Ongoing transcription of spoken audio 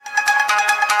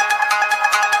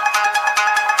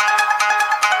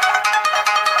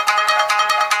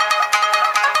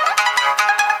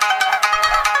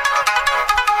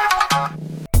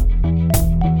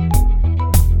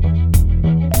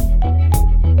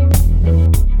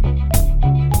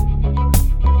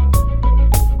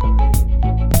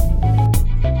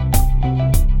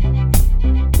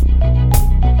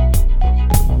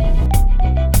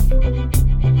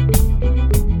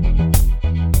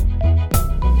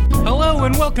Hello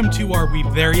and welcome to Are We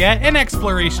There Yet? An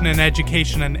exploration in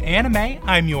education and anime.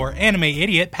 I'm your anime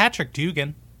idiot, Patrick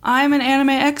Dugan. I'm an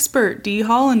anime expert, Dee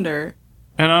Hollander.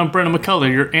 And I'm Brennan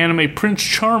McCullough, your anime Prince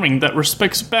Charming that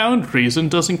respects boundaries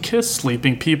and doesn't kiss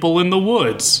sleeping people in the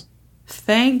woods.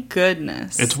 Thank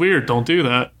goodness. It's weird, don't do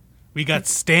that. We got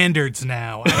standards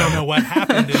now. I don't know what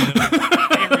happened in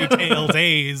the fairy tale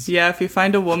days. Yeah, if you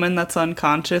find a woman that's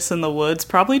unconscious in the woods,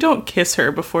 probably don't kiss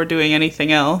her before doing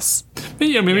anything else.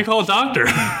 Yeah, maybe call a doctor.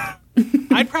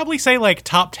 I'd probably say, like,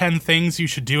 top 10 things you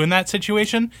should do in that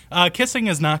situation. Kissing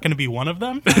is not going to be one of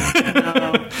them.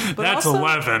 No. That's also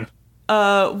 11.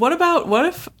 What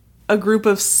if a group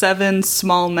of 7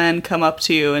 small men come up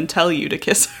to you and tell you to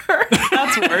kiss her?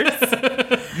 That's worse.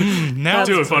 Now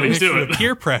do it, buddy. Do it.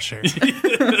 Peer pressure.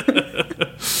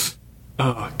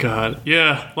 Oh, God.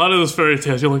 Yeah, a lot of those fairy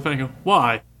tales, you're like, go,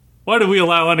 why? Why do we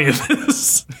allow any of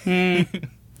this?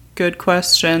 Good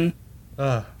question.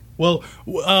 Well,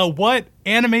 what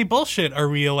anime bullshit are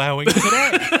we allowing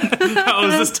today? How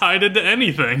is this tied into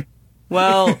anything?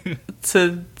 Well,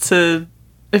 to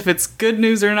if it's good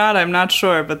news or not, I'm not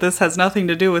sure, but this has nothing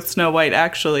to do with Snow White,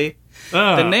 actually.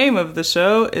 The name of the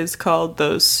show is called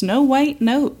Those Snow White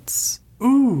Notes.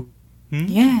 Ooh.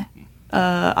 Yeah.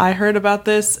 I heard about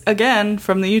this, again,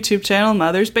 from the YouTube channel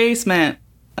Mother's Basement.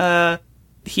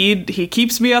 He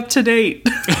keeps me up to date.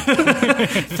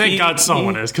 Thank God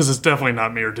someone is, because it's definitely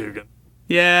not me or Dugan.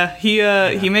 Yeah,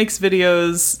 he makes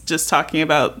videos just talking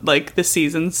about, like, the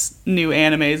season's new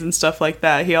animes and stuff like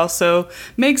that. He also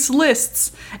makes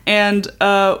lists, and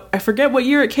I forget what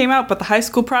year it came out, but the High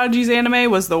School Prodigies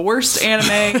anime was the worst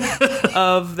anime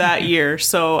of that year,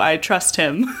 so I trust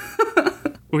him.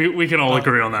 We can all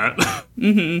agree on that.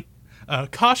 Mm-hmm.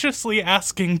 Cautiously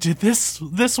asking, did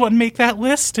this one make that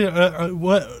list?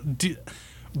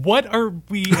 What are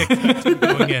we expecting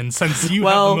going in, since you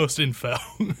have the most info?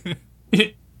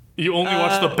 You only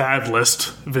watch the bad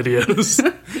list videos.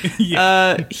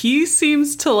 Yeah. He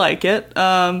seems to like it.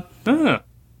 I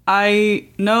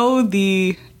know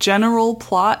the general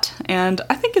plot, and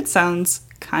I think it sounds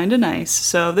kind of nice.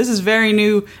 So this is very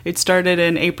new. It started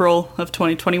in April of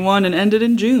 2021 and ended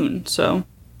in June, so...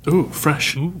 Ooh,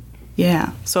 fresh. Ooh.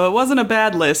 Yeah, so it wasn't a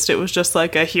bad list. It was just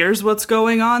like a here's what's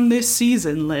going on this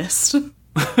season list.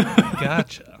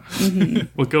 Gotcha. Mm-hmm.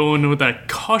 We'll go in with that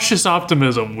cautious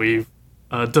optimism we've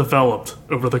developed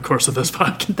over the course of this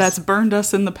podcast. That's burned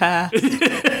us in the past.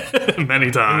 Many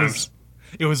times.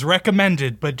 It was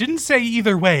recommended, but didn't say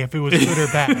either way if it was good or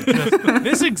bad. Just,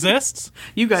 this exists.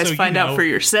 You guys so find out for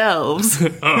yourselves.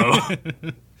 Uh-oh.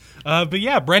 But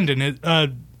yeah, Brendan,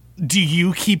 do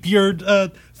you keep your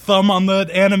thumb on the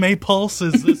anime pulse?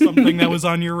 Is this something that was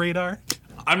on your radar?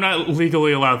 I'm not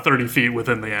legally allowed 30 feet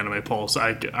within the anime pulse.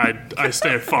 I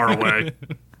stay far away.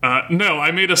 No,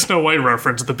 I made a Snow White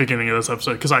reference at the beginning of this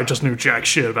episode because I just knew jack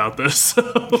shit about this.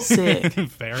 So. Sick.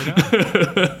 Fair enough.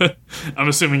 I'm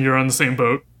assuming you're on the same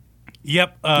boat.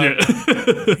 Yep. No.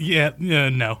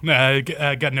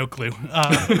 I got no clue.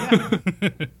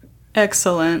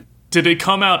 Excellent. Did it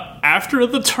come out after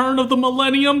the turn of the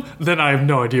millennium? Then I have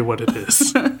no idea what it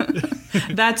is.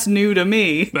 That's new to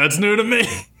me. That's new to me.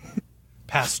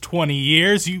 Past 20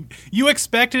 years, you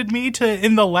expected me to,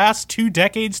 in the last 2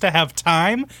 decades, to have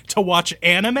time to watch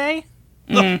anime?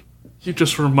 Mm. You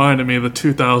just reminded me that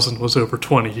 2000 was over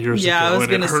 20 years ago, I was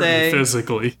and it hurt say, me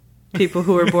physically. People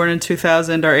who were born in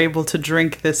 2000 are able to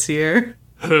drink this year.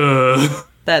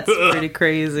 That's pretty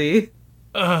crazy.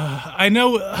 I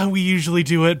know we usually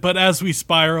do it, but as we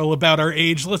spiral about our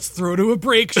age, let's throw to a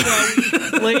break, shall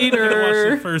we? Later.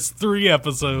 Watch the first 3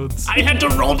 episodes. I had to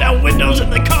roll down windows in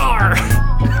the car!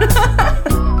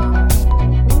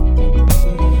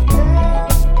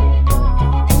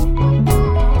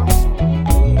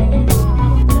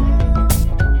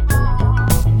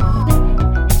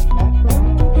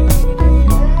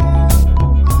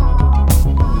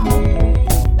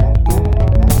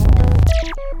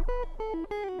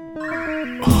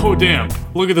 Oh, damn.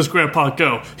 Look at this grandpa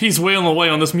go. He's wailing away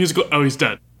on this musical... Oh, he's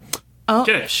dead. Oh,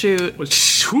 Okay. shoot.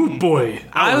 Shoot, boy.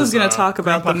 I was going to talk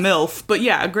about the MILF, but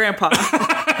yeah, Grandpa.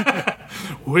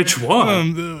 Which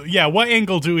one? Yeah, what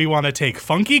angle do we want to take?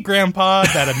 Funky grandpa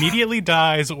that immediately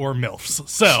dies or MILFs?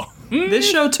 So... This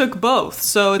show took both,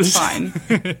 so it's fine.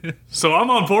 So I'm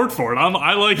on board for it.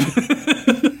 I like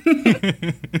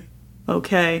it.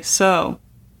 Okay, so,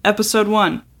 episode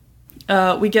 1.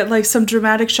 We get like some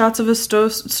dramatic shots of a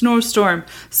snowstorm.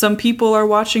 Some people are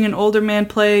watching an older man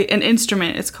play an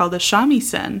instrument. It's called a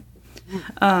shamisen.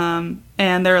 And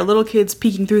there are little kids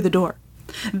peeking through the door.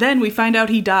 Then we find out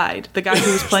he died, the guy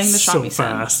who was playing the shamisen. So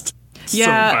fast. Yeah,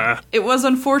 So fast. it was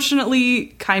unfortunately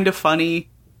kind of funny.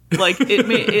 Like,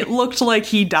 it looked like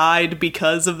he died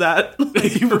because of that,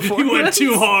 like, He went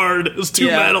too hard. It was too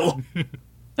metal.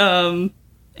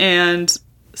 And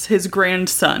his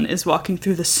grandson is walking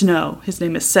through the snow. His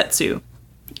name is Setsu.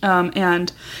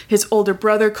 And his older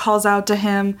brother calls out to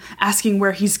him, asking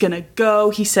where he's gonna go.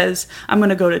 He says, I'm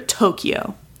gonna go to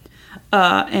Tokyo.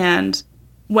 And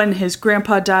when his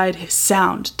grandpa died, his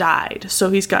sound died, so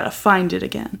he's gotta find it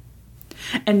again.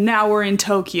 And now we're in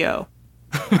Tokyo.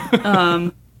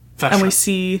 And we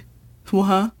see...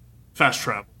 Huh? Fast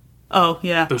travel. Oh,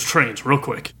 yeah. Those trains, real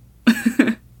quick.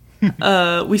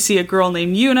 We see a girl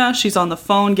named Yuna. She's on the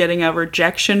phone getting a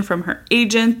rejection from her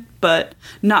agent, but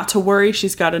not to worry,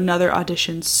 she's got another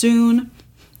audition soon.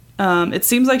 It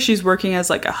seems like she's working as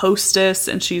like a hostess,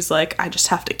 and she's like, I just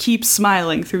have to keep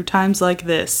smiling through times like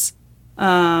this.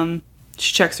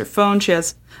 She checks her phone. She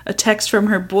has a text from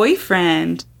her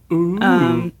boyfriend.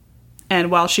 Ooh.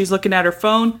 And while she's looking at her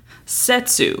phone,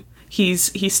 Setsu,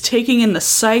 he's taking in the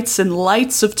sights and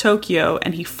lights of Tokyo,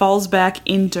 and he falls back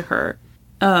into her.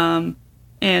 And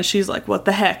she's like, what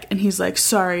the heck? And he's like,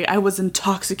 sorry, I was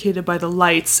intoxicated by the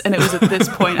lights. And it was at this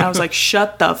point I was like,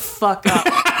 shut the fuck up.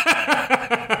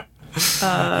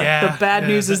 The bad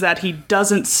news is that he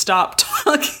doesn't stop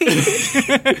talking.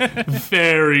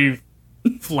 Very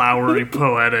flowery,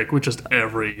 poetic, with just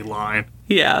every line.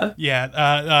 Yeah.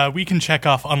 Yeah, we can check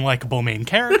off unlikable main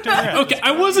character. Okay,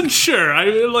 I wasn't sure.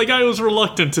 I was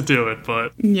reluctant to do it,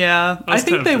 but... Yeah, I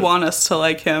think they tempted. want us to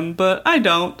like him, but I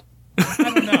don't. I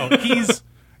don't know.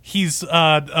 He's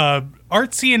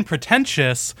artsy and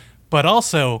pretentious, but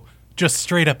also just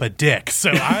straight up a dick.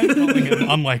 So I'm calling him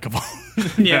unlikable.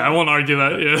 Yeah, I won't argue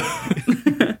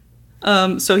that,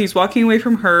 yeah. So he's walking away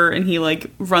from her, and he, like,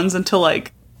 runs into,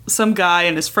 like, some guy,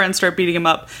 and his friends start beating him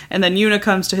up, and then Yuna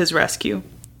comes to his rescue.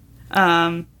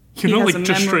 Like,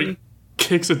 just straight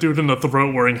kicks a dude in the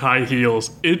throat wearing high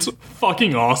heels. It's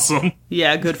fucking awesome.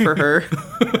 Yeah, good for her.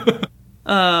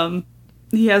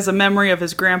 He has a memory of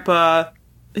his grandpa.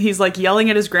 He's, like, yelling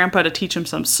at his grandpa to teach him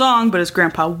some song, but his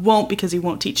grandpa won't because he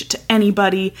won't teach it to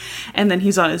anybody. And then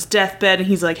he's on his deathbed, and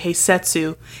he's like, hey,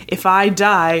 Setsu, if I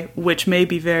die, which may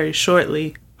be very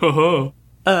shortly,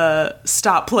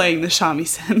 stop playing the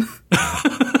shamisen.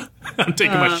 I'm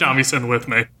taking my shamisen with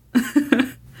me.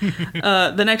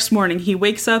 The next morning, he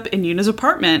wakes up in Yuna's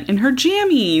apartment in her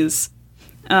jammies.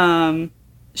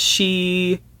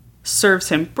 She serves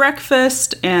him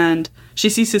breakfast, and she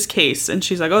sees his case, and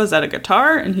she's like, oh, is that a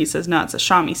guitar? And he says, no, it's a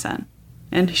shamisen.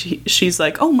 And she's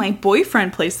like, oh, my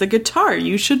boyfriend plays the guitar.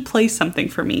 You should play something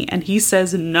for me. And he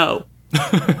says no.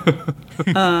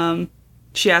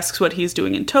 She asks what he's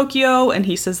doing in Tokyo, and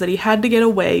he says that he had to get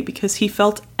away because he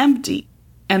felt empty.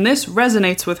 And this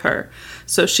resonates with her.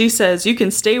 So she says, you can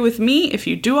stay with me if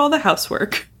you do all the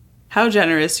housework. How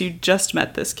generous. You just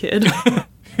met this kid.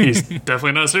 He's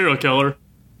definitely not a serial killer.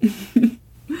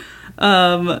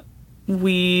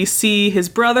 We see his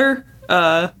brother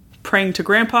praying to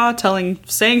Grandpa,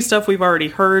 saying stuff we've already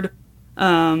heard.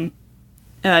 Now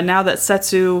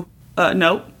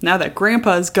that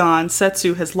Grandpa is gone,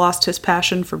 Setsu has lost his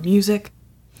passion for music.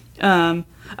 A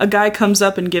guy comes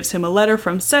up and gives him a letter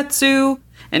from Setsu,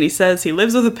 and he says he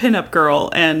lives with a pinup girl,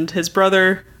 and his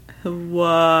brother,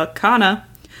 Wakana,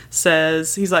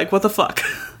 says, he's like, what the fuck?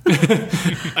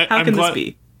 How can this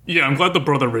be? Yeah, I'm glad the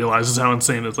brother realizes how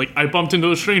insane it is. Like, I bumped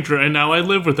into a stranger, and now I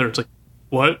live with her. It's like,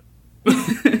 what?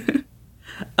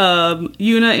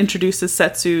 Yuna introduces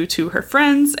Setsu to her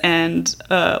friends, and,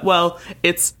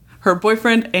 it's her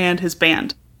boyfriend and his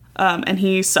band. And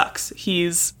he sucks.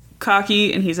 He's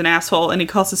cocky, and he's an asshole, and he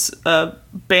calls his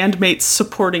bandmates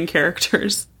supporting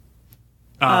characters.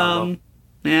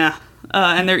 Yeah.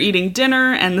 And they're eating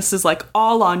dinner, and this is, like,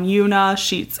 all on Yuna.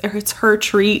 It's her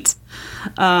treat.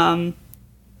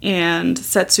 And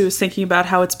Setsu is thinking about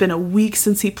how it's been a week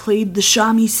since he played the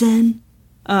shamisen.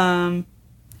 And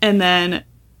then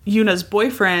Yuna's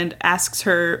boyfriend asks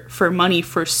her for money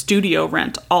for studio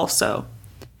rent also.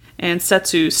 And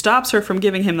Setsu stops her from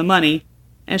giving him the money.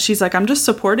 And she's like, I'm just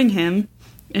supporting him.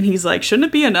 And he's like, shouldn't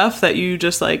it be enough that you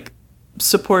just, like,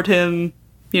 support him,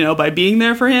 by being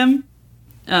there for him?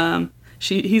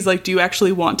 He's like, do you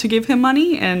actually want to give him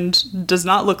money? And does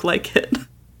not look like it.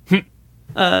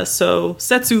 So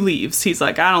Setsu leaves. He's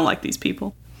like, I don't like these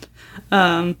people.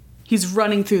 He's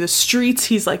running through the streets.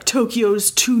 He's like,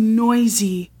 Tokyo's too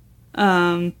noisy.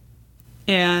 And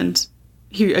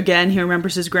he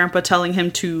remembers his grandpa telling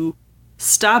him to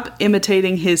stop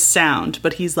imitating his sound.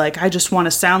 But he's like, I just want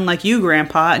to sound like you,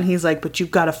 Grandpa. And he's like, but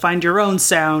you've got to find your own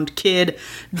sound, kid.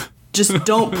 Just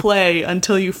don't play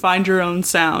until you find your own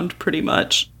sound, pretty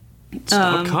much.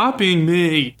 Stop copying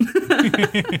me.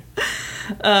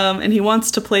 And he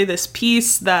wants to play this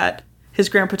piece that his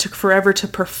grandpa took forever to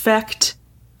perfect.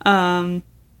 And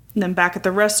then back at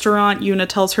the restaurant, Yuna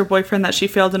tells her boyfriend that she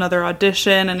failed another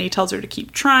audition, and he tells her to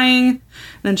keep trying. And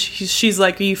then she's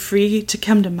like, are you free to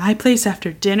come to my place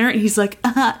after dinner? And he's like,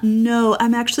 no,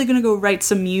 I'm actually going to go write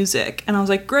some music. And I was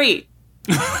like, great.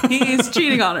 He's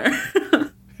cheating on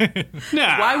her.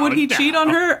 Why would he cheat on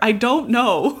her? I don't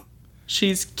know.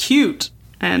 She's cute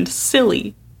and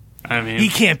silly. I mean, He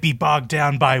can't be bogged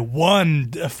down by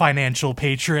one financial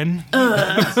patron.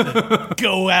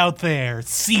 Go out there,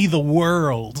 see the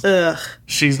world.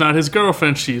 she's not his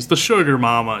girlfriend. She's the sugar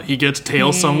mama. He gets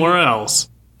tail somewhere else.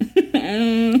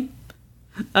 So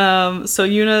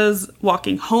Yuna's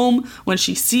walking home when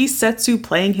she sees Setsu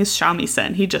playing his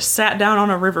shamisen. He just sat down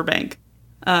on a riverbank.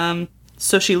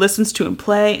 So she listens to him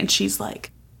play, and she's like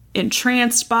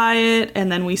entranced by it.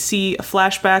 And then we see a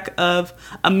flashback of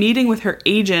a meeting with her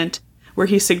agent where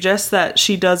he suggests that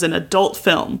she does an adult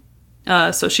film.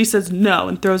 So she says no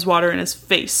and throws water in his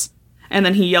face. And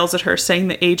then he yells at her, saying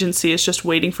the agency is just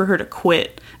waiting for her to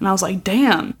quit. And I was like,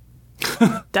 damn,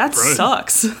 that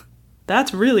sucks.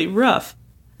 That's really rough.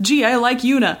 Gee, I like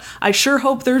Yuna. I sure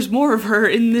hope there's more of her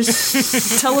in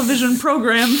this television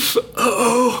program.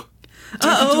 Uh-oh.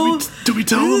 Do we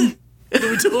tell him?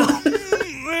 Do we tell him?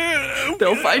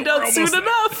 They'll find out soon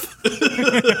enough.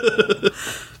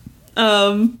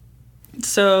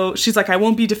 So she's like, I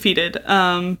won't be defeated.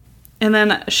 And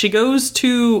then she goes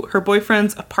to her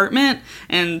boyfriend's apartment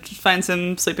and finds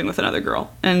him sleeping with another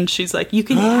girl. And she's like, you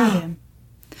can have him.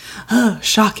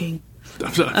 Shocking.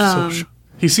 I'm so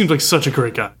he seems like such a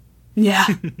great guy. Yeah.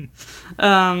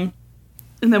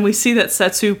 And then we see that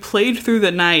Setsu played through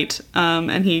the night,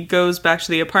 and he goes back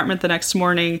to the apartment the next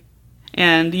morning,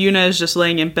 and Yuna is just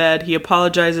laying in bed. He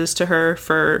apologizes to her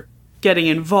for getting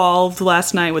involved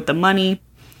last night with the money,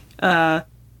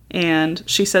 and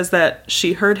she says that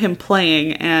she heard him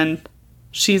playing, and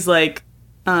she's like,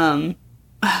 when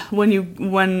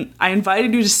I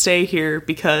invited you to stay here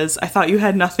because I thought you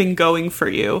had nothing going for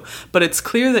you, but it's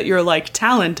clear that you're, like,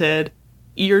 talented.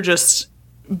 You're just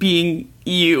being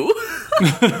you.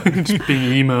 Just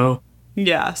being emo.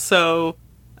 Yeah, so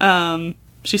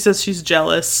she says she's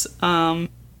jealous, and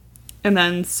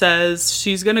then says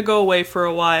she's gonna go away for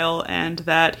a while and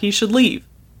that he should leave.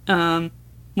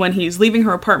 When he's leaving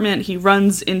her apartment, he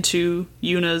runs into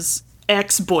Yuna's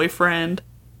ex-boyfriend.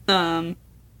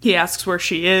 He asks where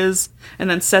she is, and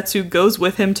then Setsu goes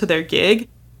with him to their gig,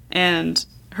 and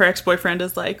her ex-boyfriend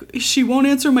is like, she won't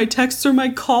answer my texts or my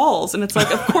calls. And it's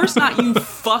like, of course not, you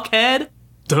fuckhead.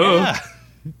 Duh. Yeah.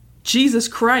 Jesus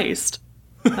Christ.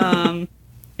 And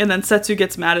then Setsu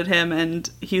gets mad at him, and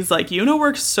he's like, Yuna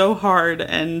works so hard,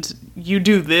 and you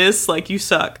do this? Like, you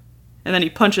suck. And then he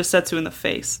punches Setsu in the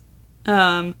face.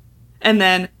 And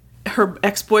then her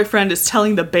ex-boyfriend is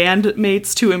telling the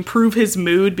bandmates to improve his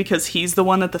mood because he's the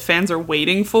one that the fans are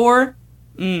waiting for.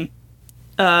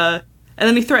 And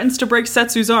then he threatens to break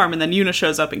Setsu's arm, and then Yuna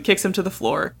shows up and kicks him to the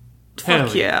floor.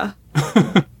 Fuck yeah.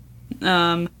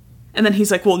 And then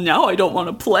he's like, well, now I don't want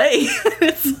to play.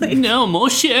 It's like, No more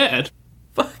shit.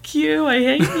 fuck you, I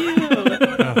hate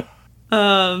you.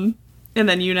 And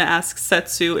then Yuna asks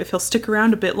Setsu if he'll stick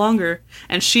around a bit longer,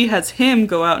 and she has him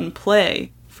go out and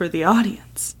play for the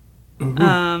audience.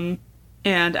 And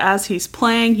as he's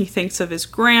playing, he thinks of his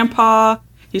grandpa.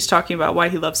 He's talking about why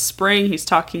he loves spring. He's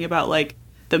talking about, like,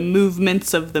 the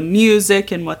movements of the music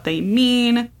and what they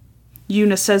mean.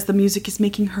 Yuna says the music is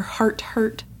making her heart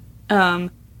hurt.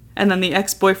 And then the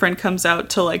ex-boyfriend comes out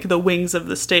to, like, the wings of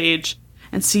the stage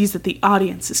and sees that the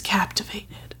audience is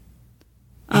captivated.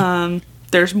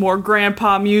 There's more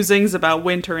grandpa musings about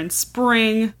winter and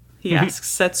spring. He asks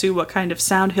Setsu what kind of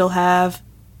sound he'll have.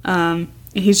 And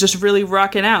he's just really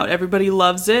rocking out. Everybody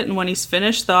loves it, and when he's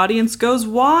finished, the audience goes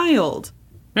wild.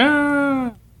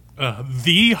 Yeah.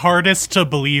 The hardest to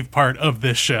believe part of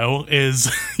this show is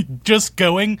just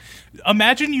going.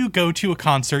 Imagine you go to a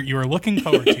concert you are looking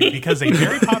forward to because a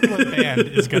very popular band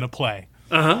is going to play.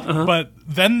 But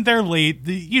then they're late.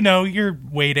 You know, you're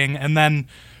waiting, and then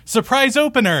surprise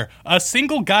opener, a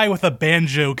single guy with a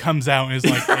banjo comes out and is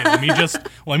like, hey,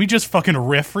 let me just fucking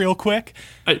riff real quick.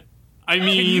 I Can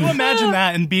mean, you imagine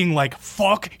that and being like,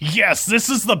 fuck yes, this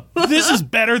is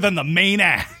better than the main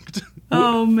act.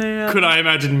 Oh, man. could I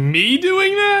imagine me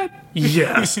doing that?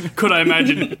 Yes. Could I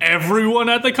imagine everyone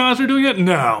at the concert doing it?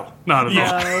 No, not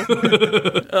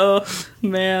at all. Oh,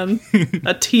 man.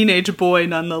 A teenage boy,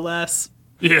 nonetheless.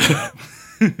 Yeah.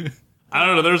 I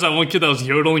don't know. There was that one kid that was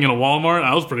yodeling in a Walmart.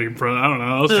 I was pretty impressed. I don't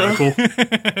know. That was kind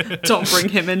of cool. Don't bring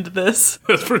him into this.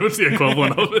 That's pretty much the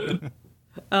equivalent of it.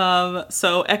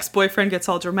 So ex-boyfriend gets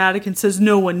all dramatic and says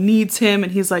no one needs him,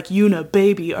 and he's like, Yuna,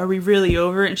 baby, are we really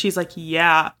over? And she's like,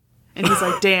 yeah. And he's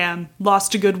like, damn,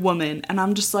 lost a good woman. And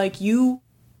I'm just like, you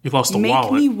lost a make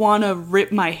wallet. me want to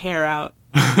rip my hair out.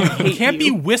 You can't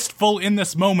be wistful in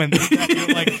this moment. That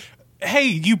you're like, hey,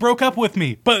 you broke up with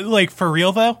me. But, like, for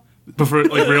real, though? But for,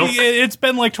 like, real? It's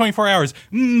been, like, 24 hours.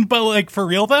 But, like, for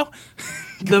real, though?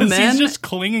 The men he's just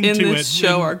clinging in to this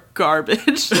show are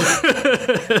garbage.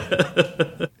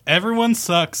 Everyone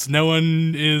sucks. No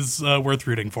one is worth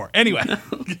rooting for. Anyway.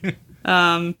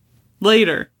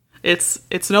 Later,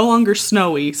 it's no longer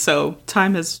snowy, so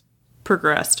time has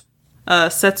progressed.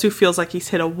 Setsu feels like he's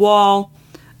hit a wall.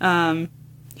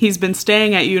 He's been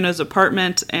staying at Yuna's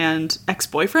apartment, and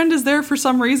ex-boyfriend is there for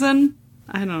some reason.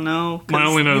 I don't know. My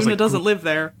only note is, Yuna like, doesn't live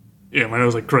there. Yeah, my nose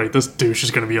was like, great, this douche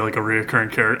is going to be like a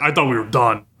reoccurring character. I thought we were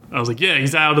done. I was like, yeah,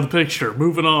 he's out of the picture,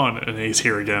 moving on. And he's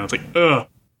here again. It's like, ugh.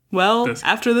 Well,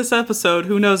 after this episode,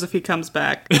 who knows if he comes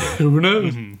back. Who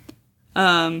knows? Mm-hmm.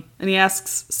 And he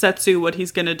asks Setsu what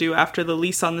he's going to do after the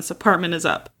lease on this apartment is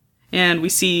up. And we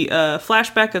see a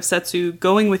flashback of Setsu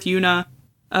going with Yuna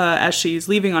as she's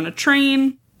leaving on a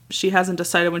train. She hasn't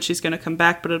decided when she's going to come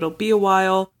back, but it'll be a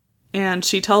while. And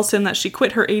she tells him that she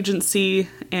quit her agency,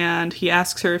 and he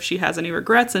asks her if she has any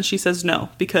regrets, and she says no,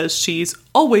 because she's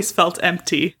always felt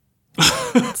empty.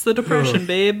 It's the depression,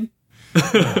 babe.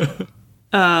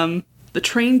 The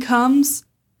train comes,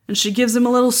 and she gives him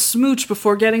a little smooch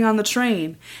before getting on the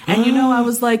train. And I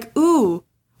was like, ooh,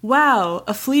 wow,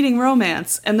 a fleeting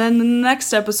romance. And then in the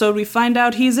next episode, we find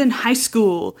out he's in high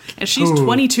school, and she's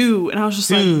 22, and I was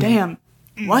just like, damn,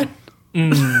 what?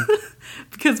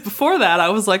 Because before that, I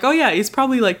was like, oh yeah, he's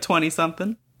probably like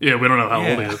 20-something. Yeah, we don't know how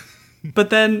old he is. But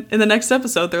then in the next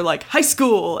episode, they're like, high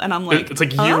school. And I'm like, It's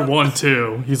like year 1,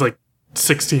 too. He's like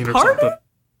 16 or Pardon? something.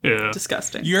 Yeah.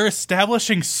 Disgusting. You're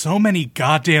establishing so many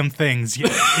goddamn things.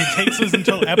 Yet it takes us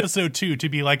until episode 2 to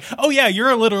be like, oh yeah,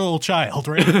 you're a literal child,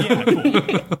 right?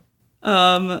 Yeah,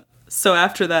 cool. So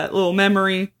after that little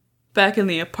memory, back in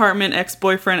the apartment,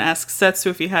 ex-boyfriend asks Setsu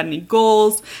if he had any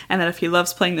goals, and that if he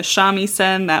loves playing the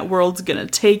shamisen, that world's gonna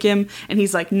take him. And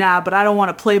he's like, nah, but I don't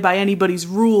want to play by anybody's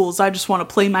rules. I just want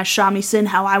to play my shamisen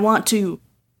how I want to.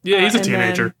 Yeah, he's a and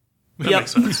teenager. That Yep.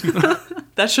 makes sense.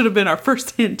 That should have been our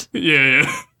first hint. Yeah.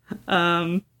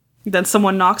 Then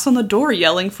someone knocks on the door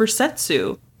yelling for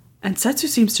Setsu. And Setsu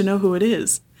seems to know who it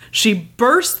is. She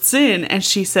bursts in and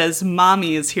she says,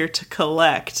 Mommy is here to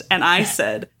collect. And I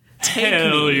said,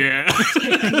 Hell yeah.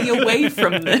 take me away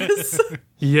from this.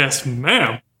 Yes,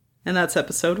 ma'am. And that's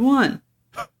episode 1.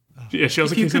 Yeah, she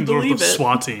also you came can to work with believe it.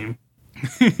 SWAT team.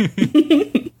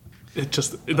 It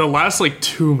just, the last like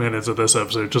 2 minutes of this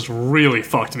episode just really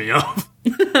fucked me up.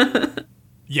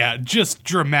 Yeah, just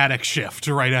dramatic shift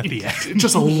right at the end.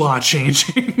 Just a lot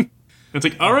changing. It's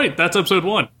like, all right, that's episode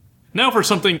 1. Now for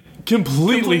something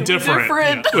completely different.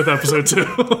 With episode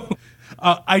 2.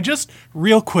 I just,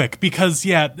 real quick, because,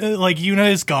 like, Yuna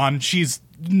is gone. She's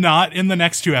not in the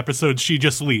next 2 episodes. She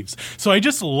just leaves. So I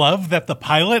just love that the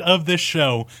pilot of this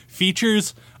show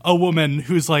features a woman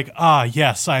who's like,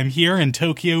 yes, I'm here in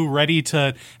Tokyo, ready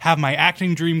to have my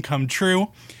acting dream come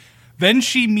true. Then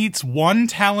she meets one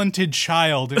talented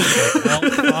child and is like,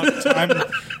 well,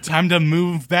 fuck, time to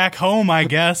move back home, I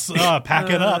guess. Pack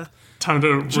it up. Time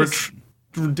to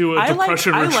do a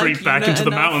depression retreat back into the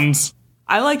mountains.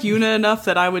 I like Yuna enough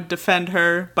that I would defend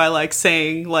her by, like,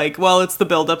 saying, like, well, it's the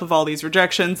buildup of all these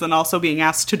rejections and also being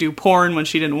asked to do porn when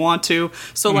she didn't want to.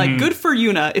 So, like, good for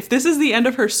Yuna. If this is the end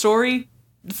of her story,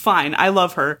 fine. I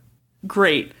love her.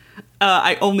 Great.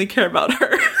 I only care about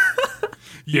her.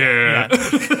 Yeah.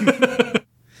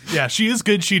 Yeah, she is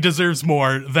good. She deserves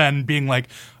more than being like,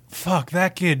 fuck,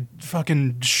 that kid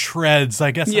fucking shreds.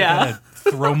 I guess I gotta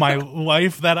throw my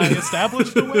life that I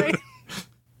established away.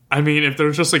 I mean, if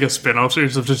there's just like a spin-off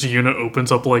series of just Yuna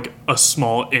opens up like a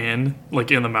small inn, like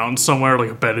in the mountains somewhere,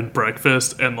 like a bed and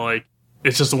breakfast, and like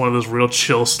it's just one of those real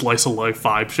chill slice of life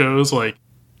vibe shows, like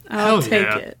I'll take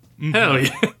it. Hell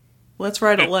yeah. Let's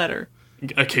write a letter.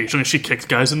 Occasionally she kicks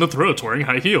guys in the throats wearing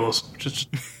high heels, which is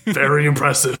very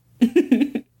impressive.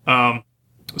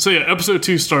 So yeah, episode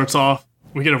 2 starts off.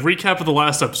 We get a recap of the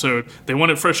last episode. They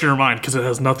want it fresh in your mind because it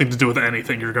has nothing to do with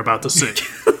anything you're about to see.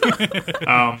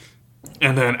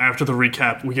 And then after the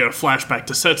recap, we get a flashback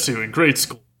to Setsu in grade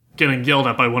school, getting yelled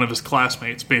at by one of his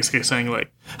classmates, basically saying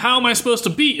like, how am I supposed to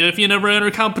beat you if you never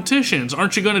enter competitions?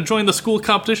 Aren't you going to join the school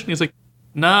competition? He's like,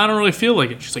 nah, I don't really feel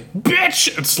like it. She's like,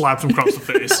 bitch! And slaps him across the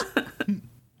face.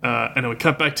 And then we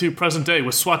cut back to present day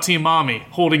with SWAT Team Mommy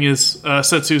holding his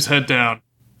Setsu's head down.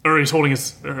 Or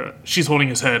she's holding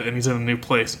his head and he's in a new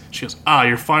place. She goes,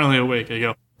 you're finally awake. I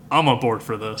go, I'm on board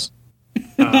for this.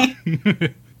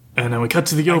 And then we cut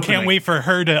to the opening. Can't wait for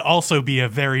her to also be a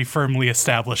very firmly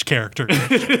established character.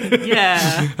 Yeah.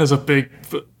 Has a big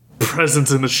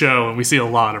presence in the show, and we see a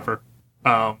lot of her.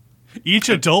 Each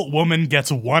adult woman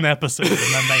gets one episode, and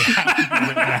then they have to be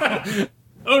written out.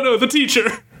 Oh no, the teacher!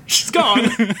 She's gone!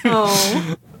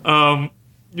 Oh.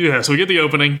 Yeah, so we get the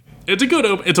opening. It's a good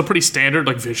it's a pretty standard,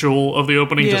 like, visual of the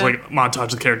opening, just, Yeah. like, montage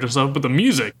of the character and stuff, but the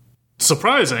music,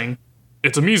 surprising,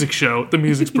 it's a music show, the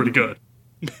music's pretty good.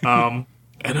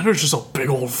 And then there's just a big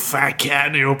old fat cat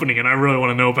in the opening, and I really want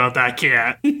to know about that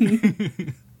cat.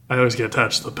 I always get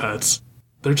attached to the pets.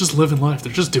 They're just living life,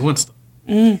 they're just doing stuff.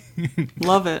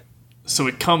 Love it. So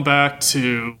we come back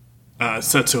to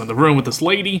Setsu in the room with this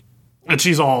lady, and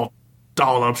she's all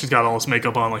dolled up. She's got all this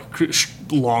makeup on, like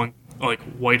long, like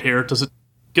white hair. Does it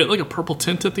get like a purple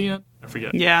tint at the end? I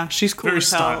forget. Yeah, she's cool Very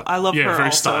as hell. stylized. I love her very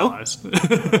also. stylized.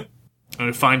 And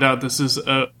we find out this is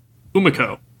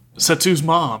Umiko, Setsu's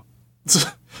mom.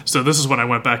 So this is when I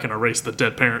went back and erased the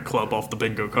Dead Parent Club off the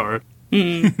bingo card.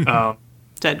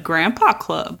 Dead Grandpa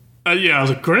Club. Yeah, I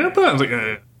was like, Grandpa? I was like,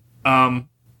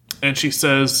 and she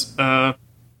says,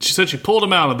 she said she pulled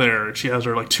him out of there, and she has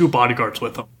her, like, 2 bodyguards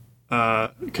with him,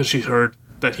 because she heard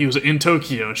that he was in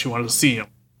Tokyo, and she wanted to see him.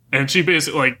 And she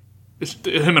basically, like,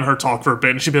 him and her talk for a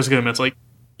bit, and she basically admits, like,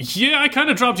 yeah, I kind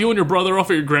of dropped you and your brother off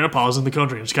at your grandpa's in the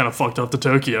country, and just kind of fucked up to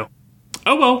Tokyo.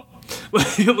 Oh, well.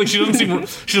 Like, she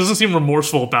doesn't seem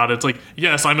remorseful about it. It's like,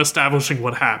 yes, I'm establishing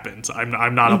what happened.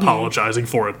 I'm not apologizing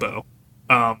for it, though.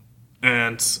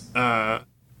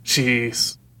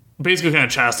 She's basically kind of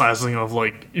chastising of,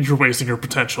 like, you're wasting your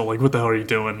potential. Like, what the hell are you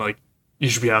doing? Like, you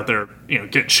should be out there, you know,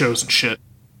 getting shows and shit.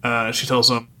 She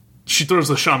tells him, she throws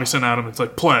the shamisen at him. It's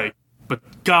like, play.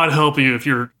 But God help you if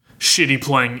your shitty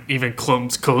playing even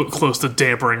close to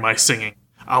dampering my singing.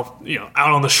 I'll, you know,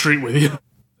 out on the street with you.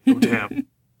 Oh, damn.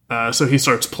 So he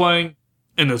starts playing,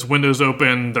 and his windows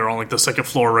open. They're on, like, the 2nd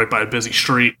floor right by a busy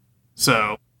street.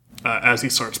 So as he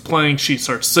starts playing, she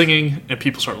starts singing, and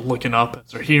people start looking up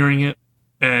as they're hearing it.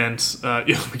 And,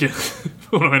 we get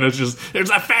one of my notes is just, there's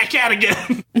that fat cat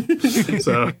again!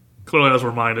 So, clearly that's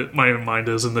where my mind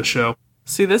is in this show.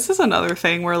 See, this is another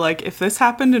thing where, like, if this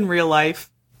happened in real life,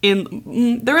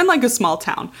 they're in, like, a small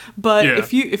town, but Yeah.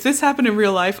 if this happened in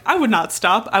real life, I would not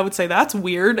stop. I would say, that's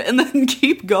weird, and then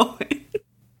keep going.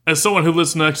 As someone who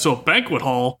lives next to a banquet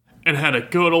hall and had a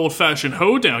good old-fashioned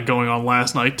hoedown going on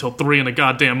last night till 3 in the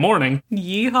goddamn morning,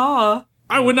 Yeehaw.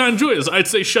 I would not enjoy this. I'd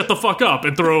say shut the fuck up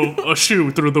and throw a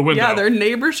shoe through the window. Yeah, their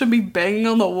neighbor should be banging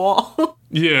on the wall.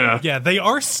 Yeah. Yeah, they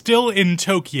are still in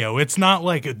Tokyo. It's not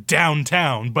like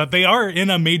downtown, but they are in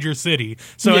a major city.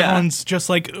 So Yeah. everyone's just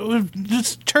like,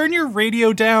 just turn your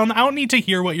radio down. I don't need to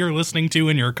hear what you're listening to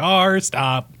in your car.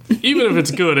 Stop. Even if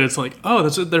it's good, it's like, oh,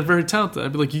 they're very talented.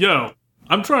 I'd be like, yo,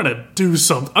 I'm trying to do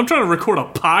something. I'm trying to record a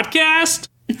podcast?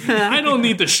 I don't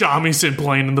need the shamisen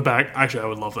playing in the back. Actually, I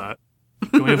would love that.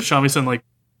 Can we have shamisen, like,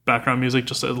 background music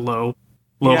just a low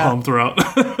Yeah. hum throughout?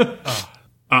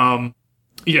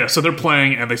 Yeah, so they're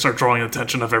playing, and they start drawing the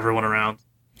attention of everyone around.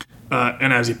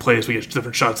 And as he plays, we get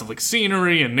different shots of, like,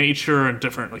 scenery and nature and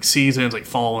different, like, seasons, like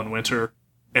fall and winter.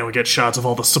 And we get shots of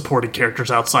all the supporting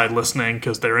characters outside listening,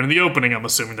 because they're in the opening. I'm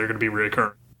assuming they're going to be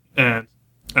reoccurring. And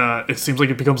it seems like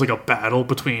it becomes, like, a battle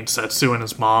between Setsu and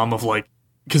his mom of, like,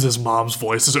 because his mom's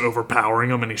voice is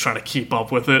overpowering him, and he's trying to keep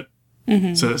up with it.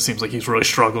 Mm-hmm. So it seems like he's really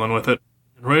struggling with it.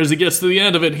 And right as he gets to the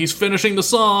end of it, he's finishing the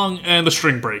song, and the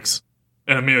string breaks.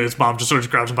 And immediately his mom just sort of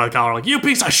grabs him by the collar, like, you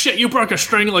piece of shit, you broke a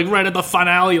string, like, right at the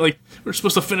finale. Like, we're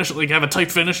supposed to finish it, like, have a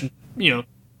tight finish and, you know,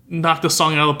 knock the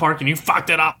song out of the park, and you fucked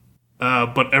it up.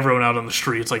 But everyone out on the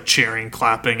streets, like, cheering,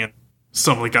 clapping, and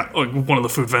somebody got, like, one of the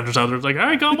food vendors out there was like,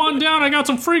 hey, come on down, I got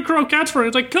some free croquettes for you.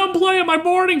 It's like, come play at my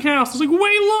boarding house. It's like, we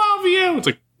love you. It's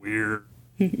like, weird.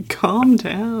 Calm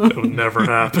down. That would never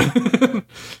happen.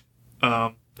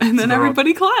 And then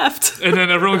everybody clapped. And then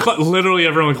literally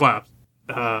everyone clapped.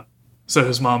 So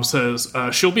his mom says,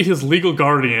 she'll be his legal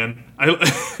guardian. I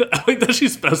like that she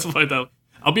specified that.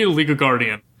 I'll be a legal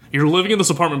guardian. You're living in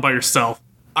this apartment by yourself.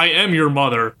 I am your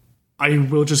mother. I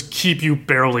will just keep you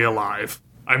barely alive.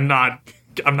 I'm not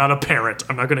a parent.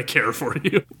 I'm not going to care for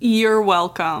you. You're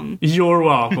welcome. You're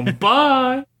welcome.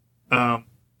 Bye.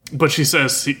 But she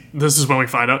says, this is when we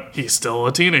find out he's still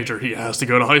a teenager. He has to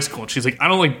go to high school. And she's like, I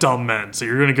don't like dumb men, so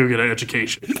you're going to go get an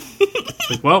education.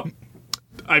 Like, well,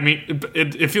 I mean,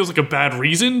 it feels like a bad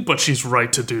reason, but she's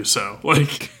right to do so.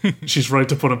 Like, she's right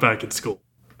to put him back in school.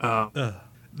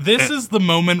 This is the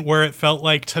moment where it felt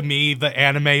like, to me, the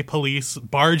anime police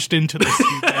barged into the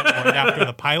studio right after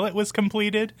the pilot was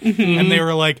completed, and they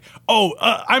were like, "Oh,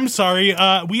 I'm sorry,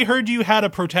 we heard you had a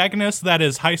protagonist that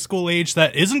is high school age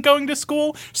that isn't going to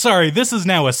school. Sorry, this is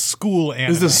now a school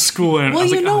anime." This is school anime. Well, I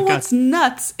was you like, know oh, God. what's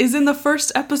nuts is in the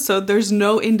first episode, there's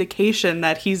no indication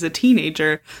that he's a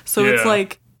teenager. So it's Yeah.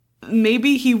 like,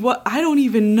 maybe I don't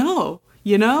even know,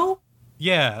 you know?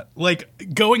 Yeah,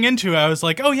 like, going into it, I was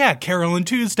like, oh yeah, Carol and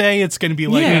Tuesday, it's going to be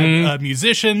like a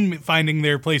musician finding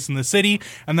their place in the city,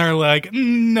 and they're like,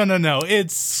 no,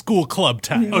 it's school club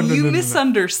time. You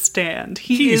misunderstand.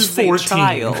 He He's is 14. 14. A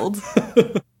child.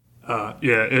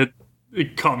 Yeah,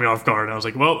 it caught me off guard. I was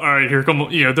like, well, all right, here come,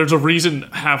 there's a reason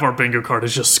half our bingo card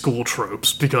is just school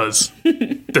tropes, because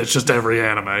that's just every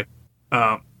anime.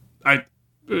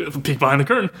 Peek behind the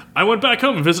curtain, I went back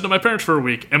home and visited my parents for a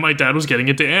week, and my dad was getting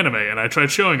into anime, and I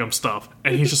tried showing him stuff,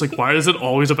 and he's just like, why is it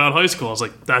always about high school? I was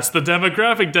like, that's the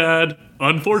demographic, Dad,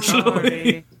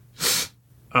 unfortunately.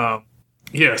 Sorry.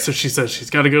 Yeah, so she says she's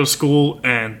got to go to school,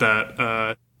 and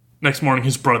that next morning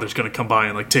his brother's going to come by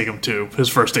and like take him to his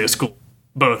first day of school,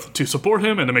 both to support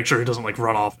him and to make sure he doesn't like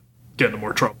run off and get into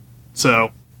more trouble.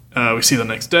 So we see the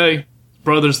next day, his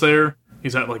brother's there.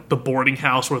 He's at like the boarding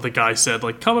house where the guy said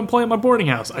like, come and play at my boarding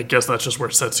house. I guess that's just where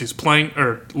Setsu's playing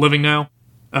or living now.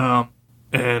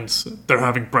 And they're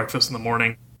having breakfast in the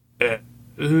morning. And,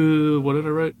 what did I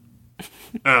write?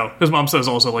 Oh, his mom says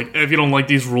also like, if you don't like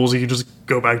these rules, you can just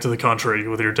go back to the country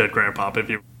with your dead grandpop if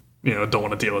you don't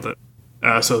want to deal with it.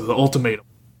 So the ultimatum.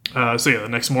 So yeah, the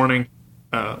next morning,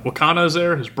 Wakana is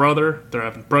there, his brother. They're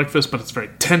having breakfast, but it's very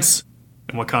tense.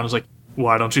 And Wakana's like,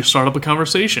 why don't you start up a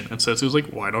conversation? And Setsu's like,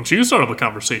 why don't you start up a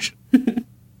conversation?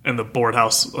 And the board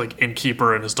house like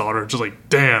innkeeper and his daughter are just like,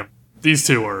 damn, these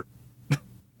two are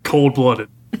cold-blooded.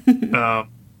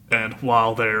 And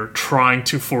while they're trying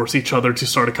to force each other to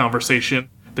start a conversation,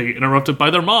 they get interrupted by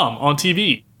their mom on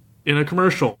TV in a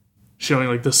commercial showing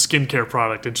like the skincare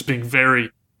product and just being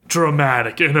very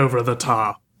dramatic and over the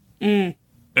top. And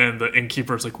the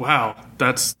innkeeper's like, wow,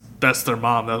 that's their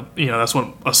mom. That's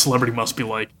what a celebrity must be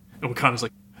like. And Wakana's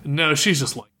like, no, she's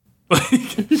just like.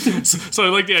 So I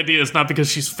like the idea. It's not because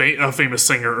she's a famous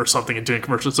singer or something and doing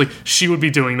commercials. It's like she would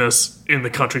be doing this in the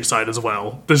countryside as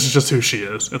well. This is just who she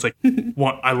is. It's like,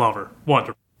 I love her.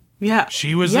 Wonderful. Yeah.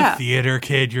 She was a theater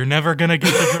kid. You're never going to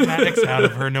get the dramatics out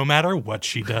of her, no matter what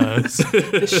she does.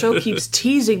 The show keeps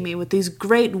teasing me with these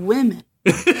great women.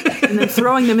 And then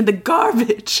throwing them in the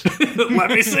garbage. Let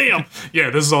me see them.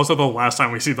 Yeah, this is also the last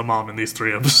time we see the mom in these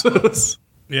 3 episodes.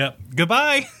 Yep.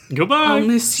 Goodbye. Goodbye. I'll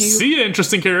miss you. See ya,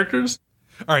 interesting characters.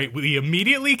 All right, we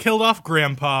immediately killed off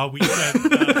Grandpa. We sent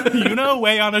Yuna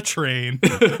away on a train.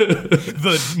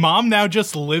 The mom now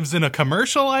just lives in a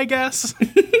commercial, I guess.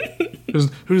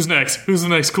 Who's next? Who's the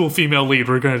next cool female lead?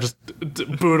 We're gonna just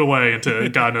boot away into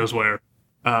God knows where.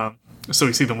 So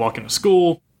we see them walk into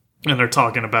school, and they're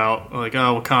talking about, like,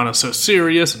 oh, Wakana's so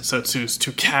serious, and Setsu's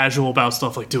too casual about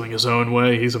stuff like doing his own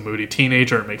way. He's a moody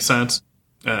teenager, it makes sense.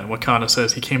 Wakana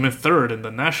says he came in 3rd in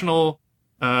the national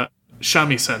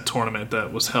shamisen tournament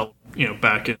that was held,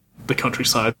 back in the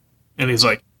countryside. And he's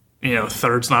like,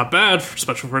 3rd's not bad,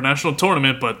 especially for a national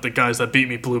tournament, but the guys that beat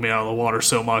me blew me out of the water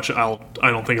so much, I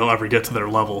don't think I'll ever get to their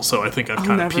level, so I think I've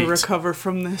kind of peaked. I'll never recover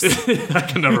from this. I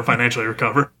can never financially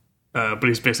recover. But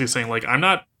he's basically saying, like, I'm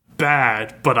not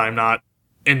bad, but I'm not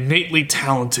innately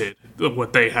talented at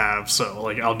what they have, so,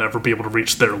 like, I'll never be able to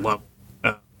reach their level.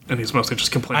 And he's mostly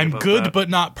just complaining about I'm good, that. but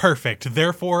not perfect.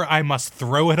 Therefore, I must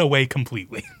throw it away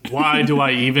completely. Why do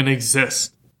I even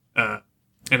exist?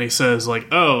 And he says, like,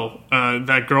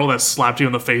 that girl that slapped you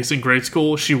in the face in grade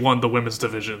school, she won the women's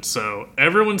division. So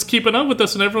everyone's keeping up with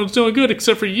us and everyone's doing good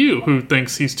except for you, who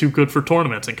thinks he's too good for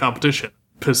tournaments and competition.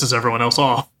 Pisses everyone else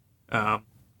off.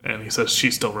 And he says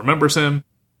she still remembers him.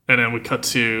 And then we cut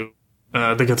to,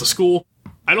 they get to school.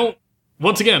 I don't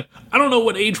know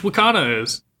what age Wakana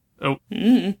is. Oh,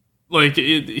 like,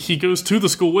 he goes to the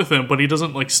school with him, but he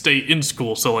doesn't, like, stay in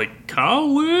school. So, like,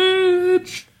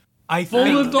 college? I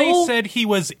think they said he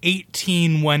was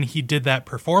 18 when he did that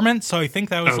performance, so I think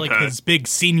that was, like, his big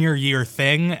senior year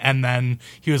thing, and then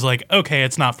he was like, okay,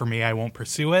 it's not for me, I won't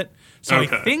pursue it. So I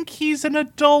think he's an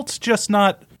adult, just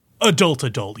not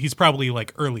adult. He's probably,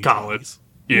 like, early college. 20s.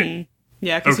 Yeah.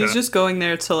 Yeah, because he's just going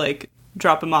there to, like,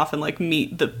 drop him off and, like,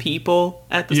 meet the people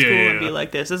at the school and be like,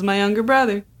 this is my younger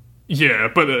brother. Yeah,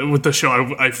 but with the show,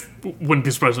 I wouldn't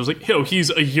be surprised. I was like, yo, he's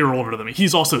a year older than me.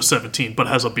 He's also 17, but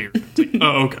has a beard. It's like,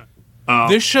 oh, okay.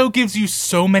 This show gives you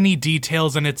so many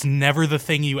details, and it's never the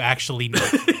thing you actually know.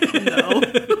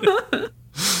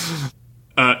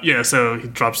 Yeah, so he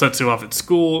drops Setsu off at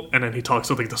school, and then he talks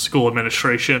with, like, the school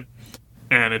administration.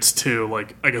 and it's to,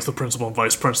 like, I guess the principal and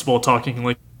vice principal talking,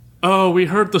 like, oh, we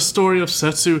heard the story of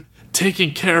Setsu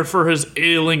taking care for his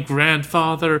ailing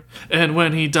grandfather, and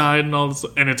when he died and all this,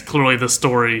 and it's clearly the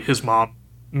story his mom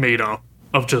made up,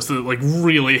 of just, like,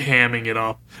 really hamming it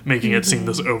up, making it seem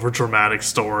this over-dramatic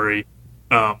story.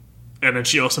 And then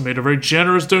she also made a very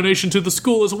generous donation to the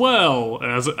school as well.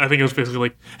 As I think it was basically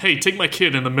like, hey, take my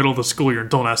kid in the middle of the school year and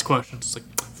don't ask questions. It's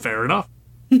like, fair enough.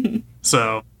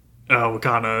 So,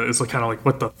 Wakana is like, kind of like,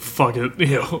 what the fuck?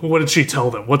 What did she tell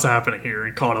them? What's happening here?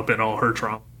 And caught up in all her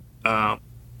trauma. And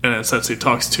then Setsu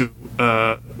talks to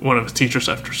one of his teachers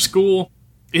after school.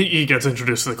 He gets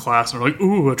introduced to the class, and they're like,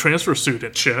 ooh, a transfer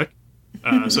student, check.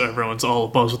 So everyone's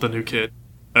all abuzz with the new kid.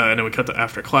 And then we cut to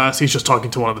after class. He's just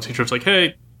talking to one of the teachers, like,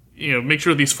 hey, make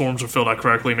sure these forms are filled out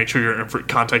correctly, make sure your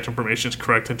contact information is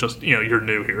correct, and just, you're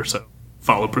new here, so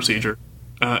follow procedure.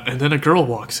 And then a girl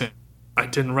walks in. I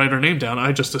didn't write her name down,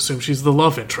 I just assumed she's the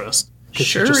love interest. Because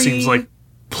she just seems like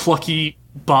plucky,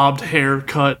 bobbed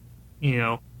haircut,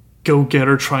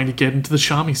 go-getter trying to get into the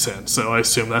shamisen, so I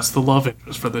assume that's the love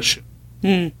interest for this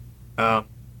shit.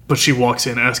 But she walks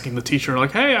in asking the teacher,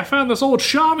 like, hey, I found this old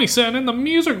shamisen in the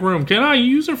music room. Can I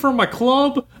use it for my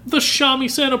club? The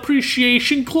Shamisen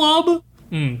Appreciation Club?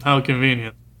 How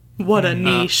convenient. What a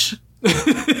niche.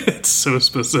 It's so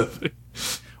specific.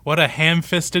 What a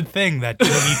ham-fisted thing that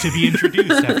didn't need to be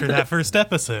introduced after that first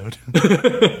episode.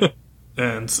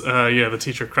 And, the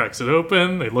teacher cracks it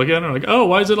open. They look at it and are like, oh,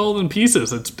 why is it all in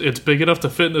pieces? It's big enough to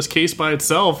fit in this case by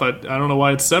itself. I don't know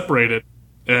why it's separated.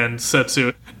 And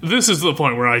Setsu, this is the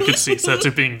point where I could see Setsu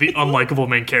being the unlikable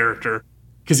main character,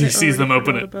 because he sees them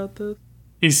open it.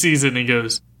 He sees it and he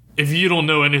goes, if you don't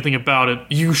know anything about it,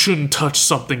 you shouldn't touch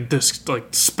something this,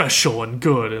 like, special and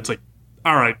good. And it's like,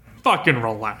 alright, fucking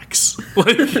relax.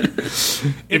 Like,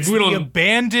 it's the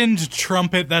abandoned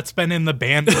trumpet that's been in the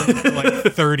band room for like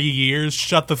 30 years.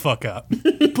 Shut the fuck up.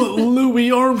 But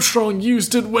Louis Armstrong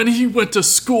used it when he went to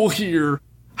school here.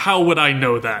 How would I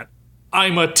know that?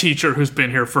 I'm a teacher who's been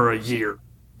here for a year.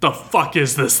 The fuck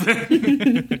is this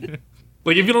thing?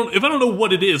 Like, if I don't know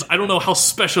what it is, I don't know how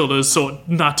special it is, so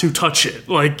not to touch it.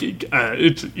 Like,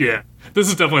 This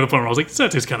is definitely the point where I was like,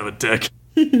 Setsu's kind of a dick.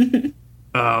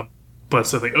 But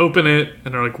so they open it,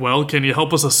 and they're like, well, can you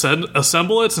help us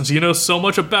assemble it, since you know so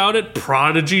much about it,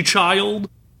 prodigy child?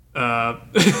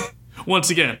 Once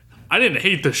again, I didn't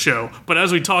hate this show, but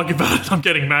as we talk about it, I'm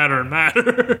getting madder and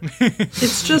madder.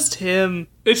 It's just him.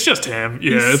 It's just him.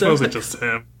 Yeah, it's mostly just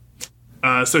him.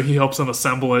 So he helps them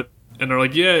assemble it, and they're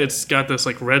like, yeah, it's got this,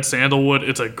 like, red sandalwood.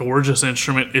 It's a gorgeous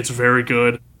instrument. It's very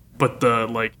good. But the,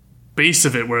 like, base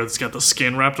of it, where it's got the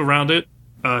skin wrapped around it,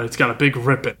 it's got a big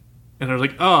ribbon. And they're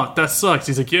like, oh, that sucks.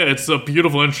 He's like, yeah, it's a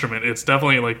beautiful instrument. It's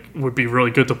definitely, like, would be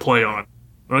really good to play on.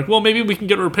 They're like, well, maybe we can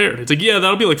get it repaired. It's like, yeah,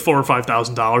 that'll be like $4,000 or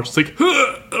 $5,000. It's like,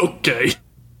 okay.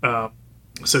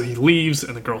 So he leaves,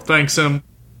 and the girl thanks him.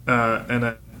 And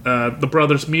then the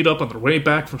brothers meet up on their way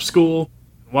back from school.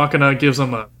 Wakana gives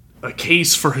him a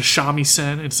case for his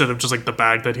shamisen instead of just, like, the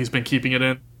bag that he's been keeping it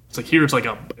in. It's like, here's, like,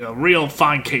 a real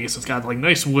fine case. It's got, like,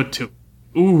 nice wood to it.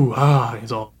 Ooh,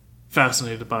 he's all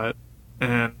fascinated by it.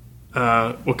 And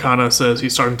Wakana says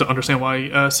he's starting to understand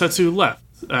why Setsu left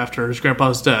after his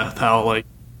grandpa's death. How, like,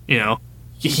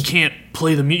 he can't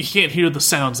play the music, he can't hear the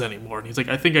sounds anymore. And he's like,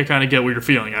 I think I kind of get what you're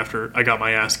feeling after I got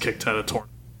my ass kicked at a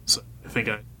tournament. So I think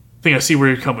I see where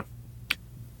you're coming from.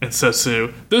 And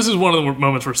Setsu, this is one of the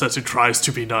moments where Setsu tries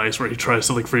to be nice, where he tries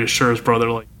to, like, reassure his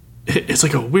brother. Like, it's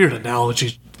like a weird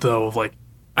analogy, though, of, like,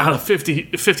 out of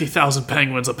 50,000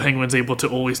 penguins, a penguin's able to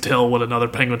always tell what another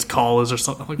penguin's call is or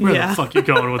something. I'm like, where the fuck are you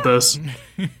going with this?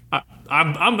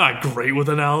 I'm not great with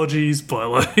analogies, but,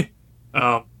 like,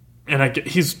 and I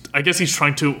guess he's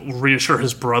trying to reassure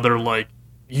his brother, like,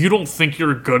 you don't think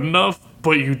you're good enough,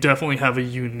 but you definitely have a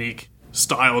unique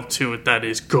style to it that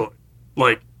is good.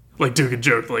 Like Duke and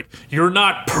Joke, like, you're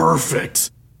not perfect,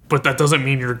 but that doesn't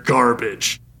mean you're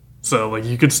garbage. So, like,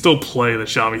 you could still play the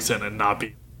shamisen and not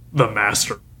be the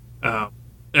master. But,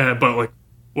 like,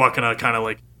 Wakana kind of,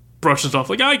 like, brushes off,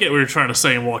 like, I get what you're trying to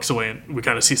say, and walks away, and we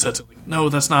kind of see Setsu, like, no,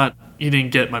 that's not, you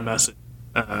didn't get my message.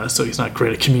 So he's not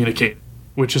great at communicating,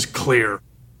 which is clear.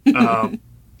 And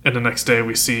the next day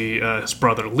we see his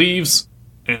brother leaves,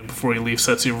 and before he leaves,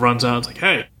 Setsu runs out and is like,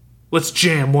 hey, let's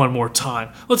jam one more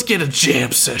time. Let's get a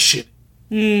jam session.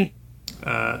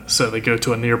 So they go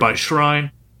to a nearby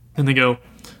shrine, and they go,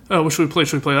 oh, what should we play?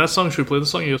 Should we play that song? Should we play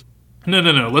this song? He goes,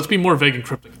 no, let's be more vague and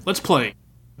cryptic. Let's play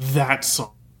that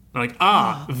song. I'm like,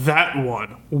 that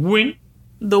one. Wink.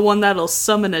 The one that'll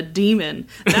summon a demon.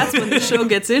 That's when the show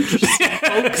gets interesting,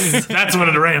 folks. That's when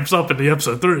it ramps up into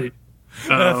episode 3.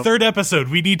 Third episode,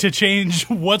 we need to change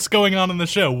what's going on in the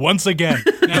show once again.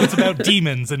 Now it's about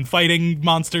demons and fighting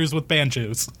monsters with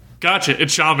banjos. Gotcha.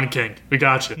 It's Shaman King. We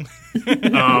gotcha.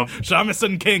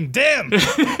 Shamisen King. Damn!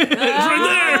 It's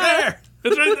right there.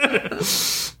 It's right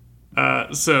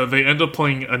there. So they end up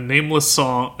playing a nameless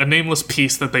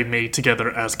piece that they made together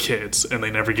as kids, and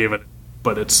they never gave it.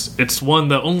 But it's one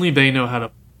that only they know how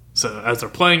to. So as they're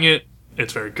playing it,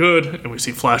 it's very good, and we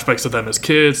see flashbacks of them as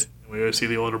kids. And we see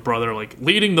the older brother like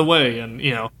leading the way, and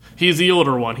he's the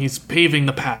older one. He's paving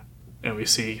the path, and we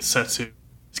see Setsu.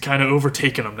 He's kind of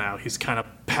overtaken him now. He's kind of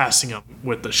passing him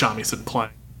with the shamisen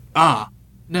playing. Now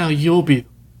you'll be.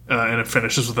 And it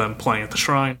finishes with them playing at the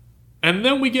shrine. And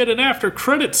then we get an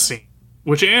after-credits scene,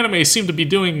 which anime seem to be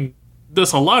doing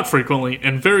this a lot frequently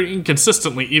and very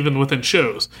inconsistently, even within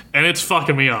shows. And it's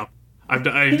fucking me up. I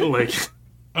like.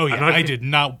 Oh yeah, I did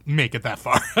not make it that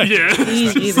far. Yeah, Me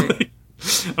either.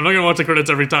 I'm not gonna watch the credits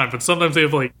every time, but sometimes they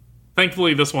have like.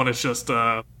 Thankfully, this one is just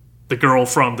the girl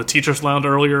from the teacher's lounge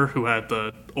earlier who had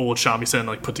the old shamisen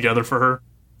like put together for her.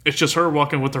 It's just her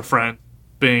walking with her friend,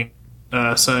 being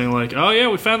saying like, "Oh yeah,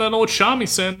 we found that old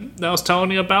shamisen that I was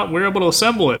telling you about. We're able to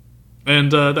assemble it,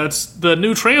 and that's the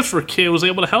new transfer kid was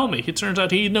able to help me. He turns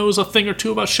out he knows a thing or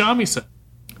two about shamisen."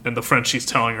 And the friend she's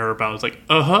telling her about is like,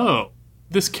 "Oh,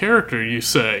 this character, you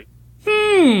say?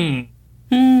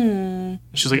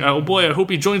 She's like, "Oh boy, I hope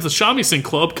he joins the shamisen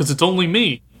club because it's only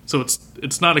me. So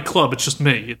it's not a club, it's just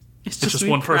me. It's just me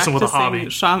one person with a hobby."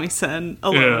 Shamisen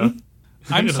alone.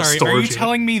 I'm In a sorry, are you storage unit.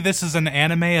 telling me this is an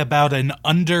anime about an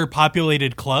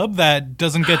underpopulated club that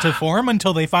doesn't get to form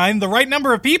until they find the right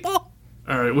number of people?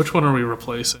 All right, which one are we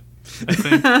replacing? I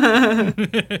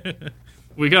think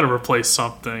we got to replace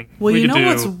something. Well, we you could know do,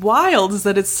 what's wild is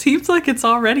that it seems like it's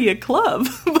already a club,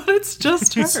 but it's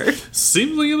just her.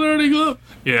 Seems like it's already club.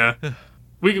 Yeah,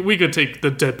 we could take the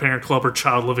Dead Parent Club or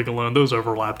Child Living Alone. Those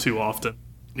overlap too often.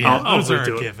 I'll those are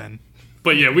redo a it. given.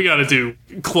 But yeah, we got to do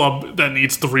club that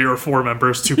needs 3 or 4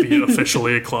 members to be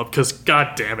officially a club. Because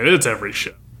god damn it, it's every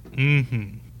show.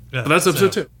 But that's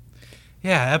episode 2.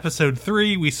 Yeah, episode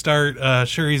 3, we start,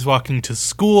 Shuri's walking to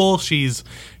school, she's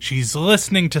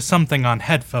listening to something on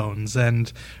headphones,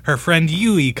 and her friend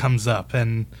Yui comes up,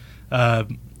 and,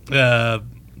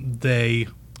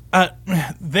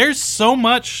 there's so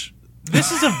much,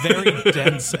 this is a very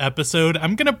dense episode.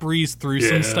 I'm gonna breeze through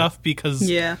some stuff, because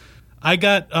Yeah. I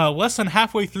got, less than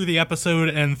halfway through the episode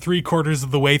and 3/4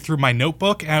 of the way through my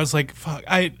notebook, and I was like, fuck,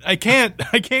 I can't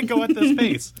go at this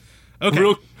pace.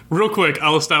 Okay. Real quick,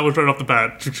 I'll establish right off the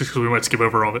bat, just because we might skip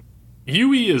over all of it.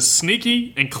 Yui is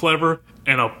sneaky and clever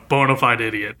and a bona fide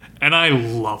idiot. And I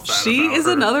love that She about is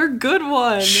her. another good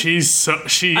one. She I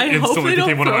hope instantly they don't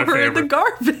became one of throw my her in the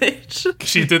favorites. garbage.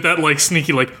 She did that like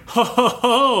sneaky, like, ho ho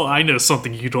ho, I know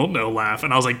something you don't know laugh.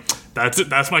 And I was like, that's it,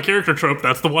 that's my character trope.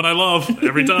 That's the one I love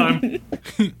every time.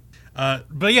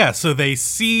 But yeah, so they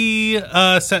see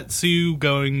Setsu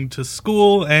going to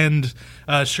school, and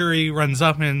Shuri runs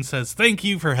up and says, "Thank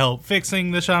you for help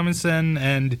fixing the shamisen."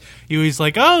 And Yui's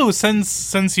like, "Oh,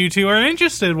 since you two are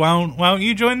interested, why don't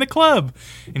you join the club?"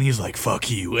 And he's like, "Fuck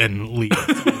you," and leaves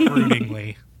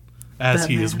broodingly, as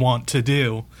he is wont to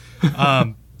do.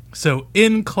 So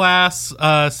in class,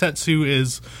 Setsu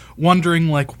is wondering,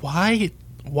 like, why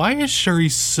is Shuri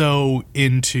so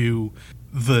into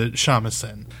the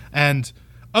shamisen? And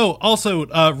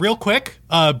also real quick,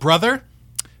 brother,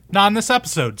 not in this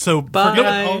episode, so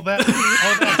forget all that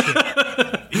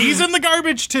shit. He's in the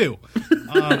garbage too.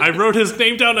 I wrote his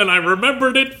name down and I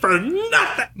remembered it for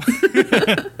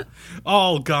nothing.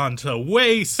 All gone to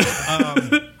waste.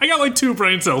 I got like 2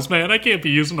 brain cells, man. I can't be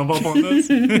using them up on this.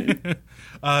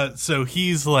 So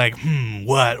he's like,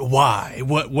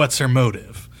 what's her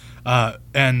motive?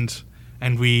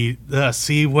 And we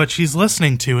see what she's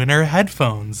listening to in her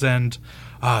headphones, and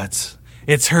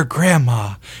it's her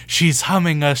grandma. She's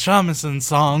humming a shamisen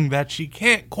song that she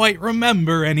can't quite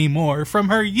remember anymore from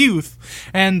her youth.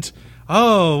 And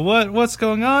what's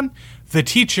going on? The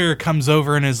teacher comes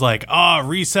over and is like,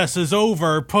 recess is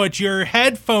over. Put your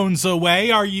headphones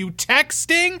away. Are you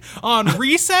texting on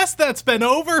recess that's been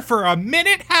over for a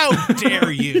minute? How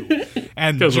dare you?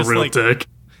 And That's a just real like, dick.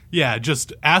 yeah,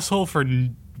 just asshole for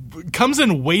comes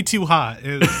in way too hot.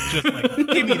 It's just like,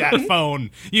 give me that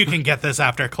phone. You can get this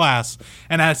after class.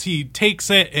 And as he takes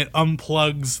it, it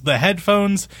unplugs the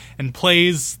headphones and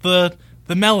plays the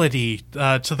melody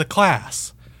to the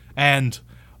class. And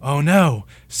oh no,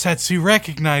 Setsu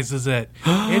recognizes it.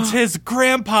 It's his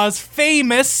grandpa's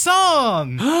famous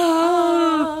song.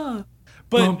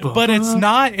 But it's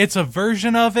not. It's a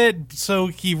version of it, so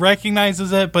he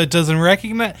recognizes it, but doesn't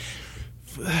recognize.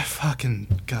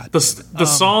 fucking god.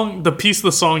 The piece of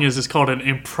the song is called an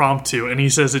impromptu, and he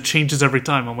says it changes every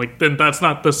time. I'm like, then that's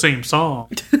not the same song.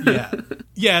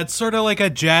 Yeah, it's sort of like a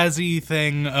jazzy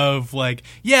thing of like,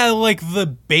 yeah, like the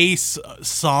bass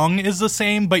song is the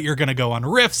same, but you're gonna go on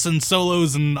riffs and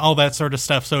solos and all that sort of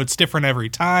stuff, so it's different every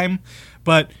time.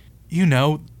 But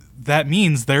that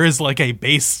means there is like a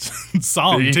bass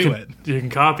song You it. can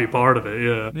copy part of it,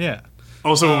 yeah. Yeah.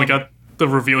 Also, when we got the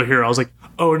reveal here, I was like,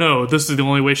 oh no, this is the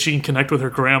only way she can connect with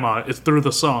her grandma. It's through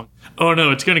the song. Oh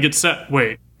no, it's gonna get set.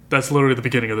 Wait, that's literally the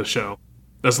beginning of the show.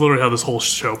 That's literally how this whole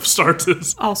show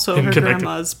starts. Also, her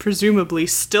grandma's presumably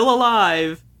still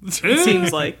alive. It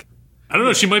seems like. I don't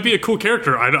know. She might be a cool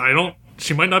character. I don't.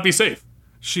 She might not be safe.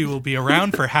 She will be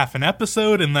around for half an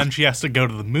episode, and then she has to go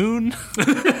to the moon.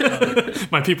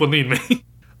 My people need me.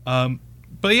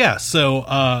 But yeah,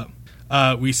 so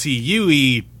we see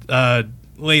Yui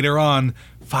later on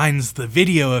finds the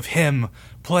video of him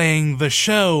playing the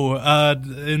show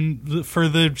for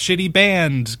the shitty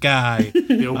band guy.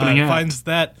 The opening act. Finds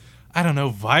that, I don't know,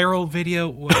 viral video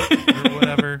or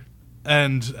whatever.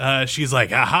 And she's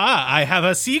like, aha, I have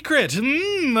a secret.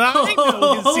 I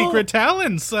know his secret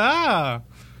talents.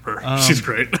 She's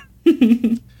great.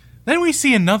 Then we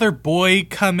see another boy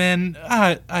come in.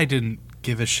 I didn't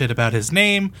give a shit about his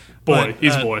name.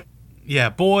 He's a boy. Yeah,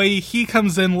 boy. He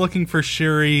comes in looking for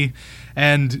Shuri,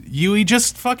 and Yui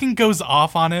just fucking goes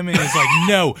off on him and is like,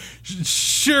 no,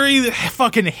 Shuri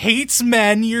fucking hates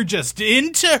men. You're just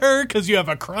into her because you have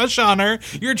a crush on her.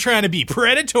 You're trying to be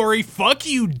predatory. Fuck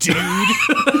you, dude.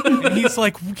 And he's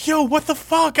like, yo, what the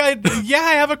fuck? I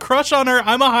have a crush on her.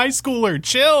 I'm a high schooler.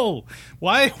 Chill.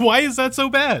 Why is that so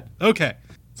bad? Okay.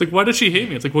 It's like, why does she hate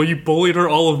me? It's like, well, you bullied her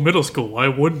all of middle school. Why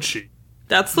wouldn't she?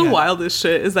 That's the wildest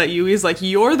shit, is that Yui's like,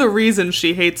 you're the reason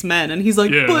she hates men. And he's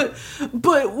like, but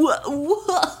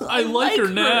I like her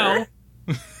now.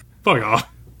 Fuck off.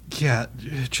 Yeah,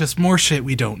 just more shit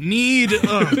we don't need.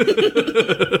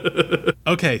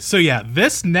 Okay, so yeah,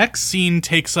 this next scene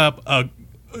takes up a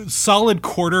solid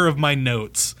quarter of my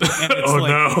notes. And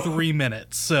it's 3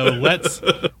 minutes. So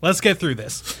let's get through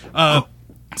this.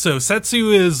 So Setsu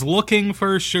is looking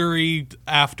for Shuri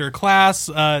after class.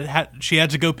 She had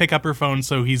to go pick up her phone,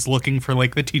 so he's looking for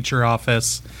like the teacher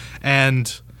office,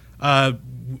 and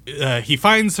he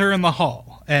finds her in the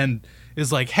hall and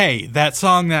is like, "Hey, that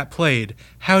song that played,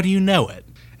 how do you know it?"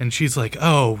 And she's like,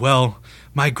 "Oh, well,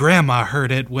 my grandma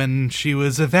heard it when she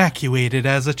was evacuated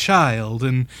as a child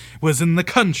and was in the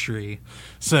country."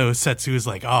 So Setsu is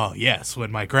like, "Oh, yes, when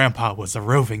my grandpa was a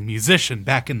roving musician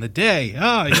back in the day.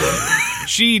 Oh, yeah.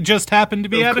 She just happened to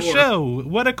be at a show.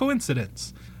 What a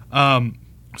coincidence."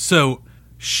 So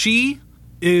she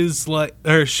is like,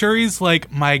 or Shuri's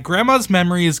like, my grandma's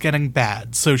memory is getting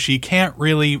bad, so she can't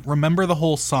really remember the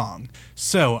whole song.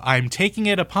 So I'm taking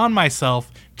it upon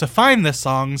myself to find this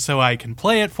song so I can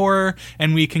play it for her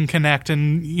and we can connect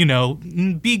and,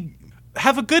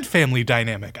 have a good family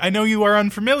dynamic. I know you are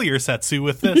unfamiliar, Setsu,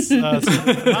 with this sort of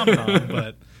phenomenon,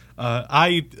 but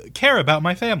I care about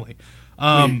my family.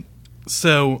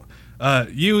 So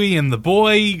Yui and the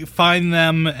boy find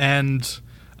them, and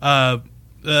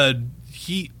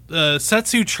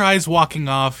Setsu tries walking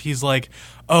off. He's like,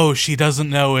 oh, she doesn't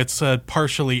know it's a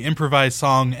partially improvised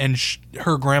song, and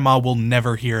her grandma will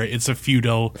never hear it. It's a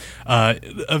futile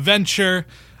adventure.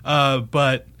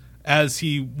 But as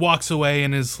he walks away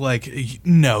and is like,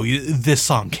 no, this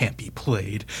song can't be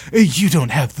played. You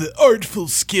don't have the artful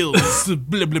skills.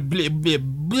 Blah, blah, blah, blah,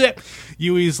 blah.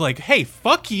 Yui's like, hey,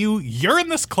 fuck you. You're in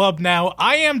this club now.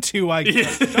 I am too, I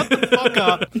guess. Shut the fuck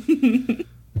up.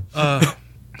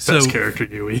 Best character,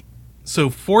 Yui. So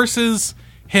forces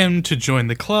him to join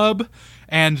the club.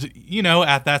 And,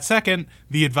 at that second,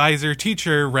 the advisor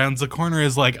teacher rounds the corner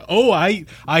is like, oh, I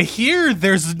hear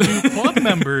there's new club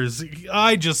members.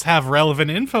 I just have relevant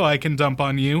info I can dump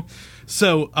on you.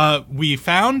 So we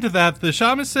found that the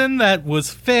shamisen that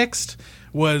was fixed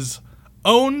was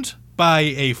owned by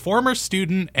a former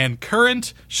student and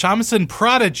current shamisen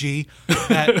prodigy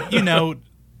that,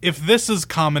 if this is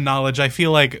common knowledge, I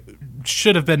feel like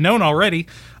should have been known already.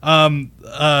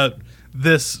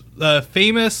 This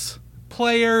famous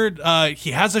player,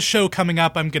 he has a show coming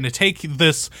up. I'm going to take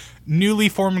this newly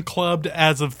formed club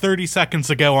as of 30 seconds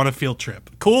ago on a field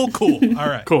trip. Cool. All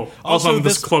right. Cool. Also, I'm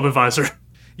this club advisor.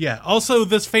 Yeah. Also,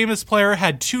 this famous player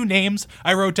had 2 names.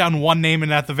 I wrote down one name,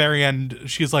 and at the very end,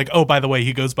 she's like, oh, by the way,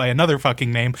 he goes by another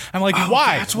fucking name. I'm like,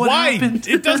 why? That's what why? Happened.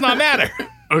 It does not matter.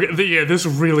 Okay. Yeah, this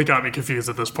really got me confused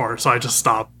at this part, so I just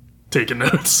stopped taking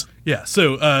notes. Yeah.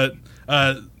 So,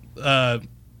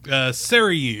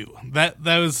 Seiryu, that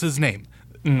was his name.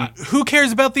 Who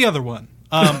cares about the other one?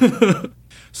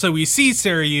 So we see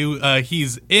Seiryu,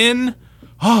 he's in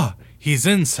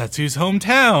Setsu's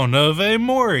hometown of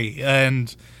Aomori,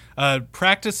 and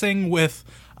practicing with,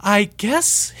 I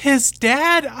guess, his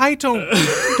dad? I don't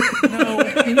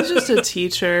know. He was just a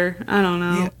teacher. I don't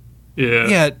know.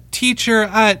 Yeah. Teacher,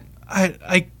 I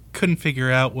couldn't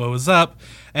figure out what was up,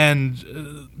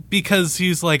 and because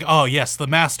he's like, oh yes, the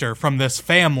master from this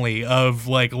family of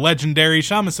like legendary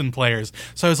shamisen players.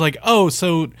 So I was like, oh,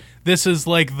 so this is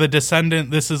like the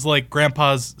descendant, this is like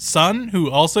Grandpa's son, who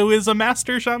also is a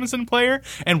master shamisen player,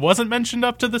 and wasn't mentioned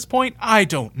up to this point? I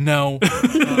don't know.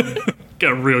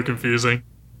 Got real confusing.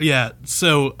 Yeah,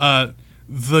 so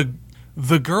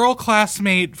the girl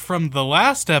classmate from the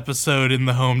last episode in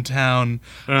the hometown,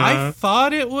 I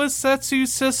thought it was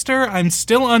Setsu's sister. I'm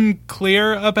still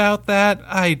unclear about that.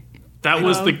 That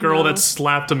was the girl that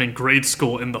slapped him in grade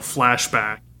school in the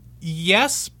flashback.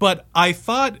 Yes, but I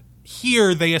thought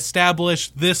here they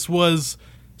established this was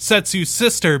Setsu's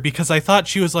sister, because I thought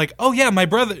she was like, oh yeah, my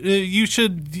brother, you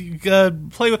should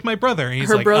play with my brother. And he's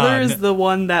Her like, brother is the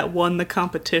one that won the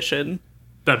competition.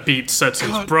 That beat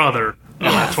Setsu's brother in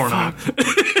that tournament.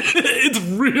 It's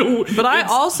real. But I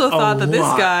also thought that this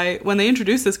guy, when they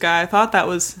introduced this guy, I thought that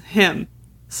was him.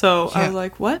 So I was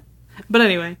like, what? But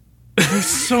anyway. There's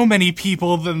so many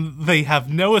people, then they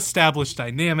have no established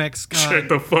dynamics. God. Check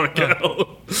the fuck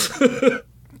out.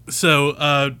 So,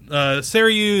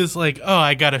 Seiryu is like, oh,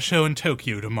 I got a show in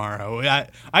Tokyo tomorrow.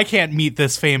 I can't meet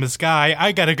this famous guy.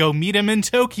 I gotta go meet him in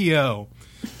Tokyo.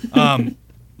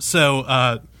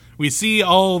 We see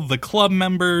all the club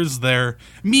members. They're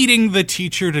meeting the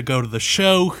teacher to go to the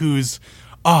show, who's,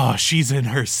 she's in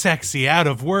her sexy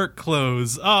out-of-work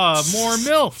clothes. More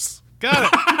MILFs. Got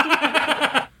it.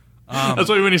 That's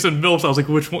why when he said MILFs, I was like,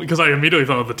 which one? Because I immediately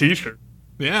thought of the t-shirt.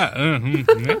 Yeah.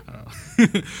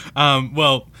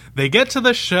 Well, they get to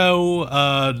the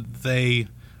show, they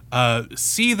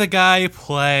see the guy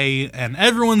play, and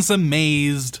everyone's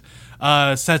amazed.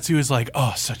 Setsu is like,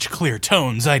 oh, such clear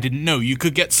tones. I didn't know you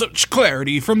could get such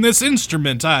clarity from this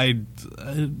instrument. So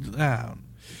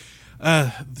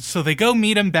they go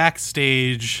meet him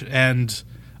backstage, and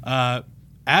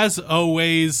as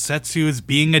always, Setsu is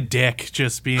being a dick,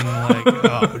 just being like,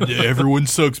 oh, everyone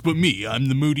sucks but me. I'm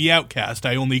the moody outcast.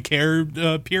 I only care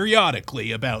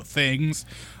periodically about things.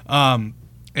 And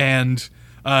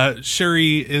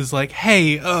Shuri is like,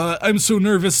 hey, I'm so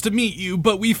nervous to meet you,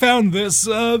 but we found this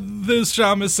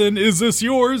shamisen. Is this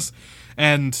yours?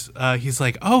 And he's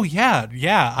like, oh, yeah,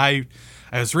 I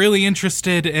was really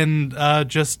interested in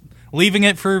just leaving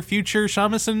it for future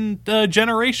shamisen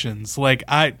generations. Like,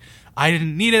 I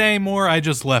didn't need it anymore, I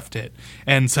just left it.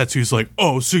 And Setsu's like,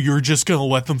 oh, so you're just gonna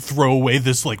let them throw away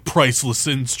this, like, priceless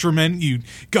instrument? You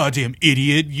goddamn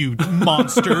idiot, you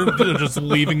monster, just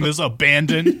leaving this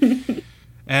abandoned.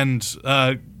 And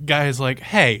guy's like,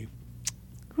 hey,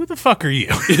 who the fuck are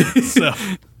you? So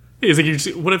he's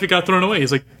like, what if it got thrown away?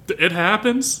 He's like, it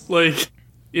happens. Like,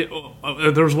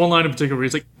 there was one line in particular where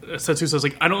he's like, Setsu says,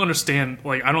 like, I don't understand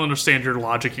your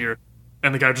logic here.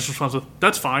 And the guy just responds with,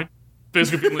 that's fine.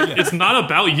 Basically, like, it's not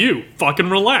about you. Fucking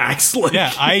relax. Like,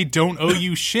 yeah, I don't owe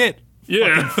you shit.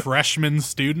 Yeah. Fucking freshman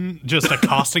student just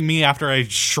accosting me after I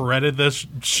shredded this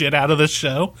shit out of the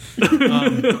show.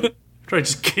 I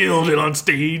just killed it on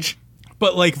stage.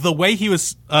 But like the way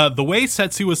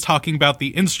Setsu was talking about the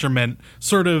instrument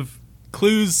sort of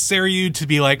clues Seiryu to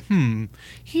be like,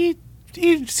 he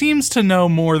seems to know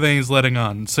more than he's letting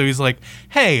on. So he's like,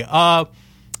 hey, how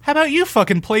about you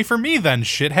fucking play for me then,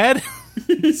 shithead?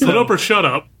 Shut up or shut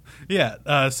up.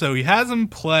 Yeah, so he has him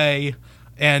play,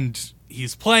 and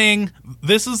he's playing.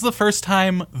 This is the first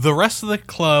time the rest of the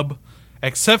club,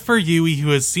 except for Yui,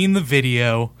 who has seen the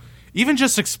video, even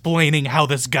just explaining how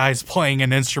this guy's playing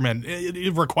an instrument,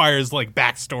 it requires, like,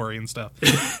 backstory and stuff.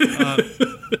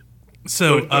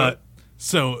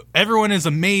 So everyone is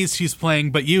amazed he's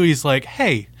playing, but Yui's like,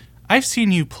 hey, I've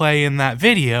seen you play in that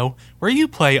video where you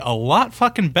play a lot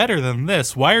fucking better than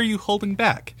this. Why are you holding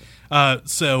back?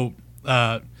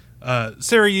 Seiryu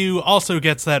also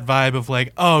gets that vibe of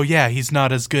like, oh yeah, he's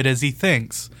not as good as he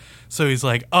thinks. So he's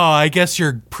like, oh, I guess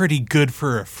you're pretty good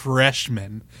for a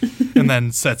freshman. And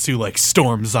then Setsu like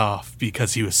storms off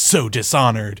because he was so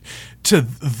dishonored to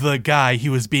the guy he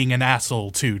was being an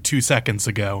asshole to 2 seconds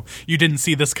ago. You didn't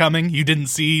see this coming? You didn't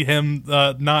see him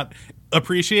not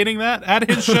appreciating that at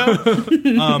his show?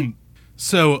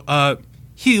 So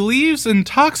he leaves and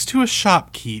talks to a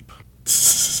shopkeep.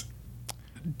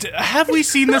 Have we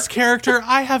seen this character?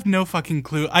 I have no fucking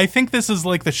clue. I think this is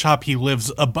like the shop he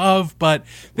lives above, but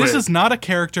this is not a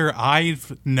character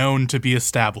I've known to be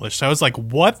established. I was like,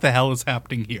 what the hell is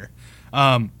happening here?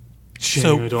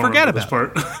 So forget about this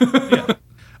part.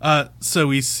 So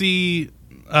we see,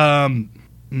 Yui,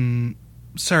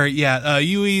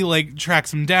 like,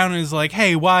 tracks him down and is like,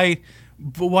 hey, why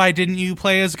didn't you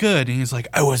play as good? And he's like,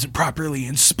 I wasn't properly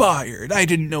inspired. I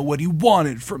didn't know what he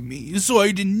wanted from me, so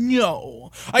I didn't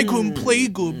know. I couldn't play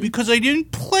good because I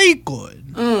didn't play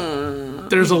good.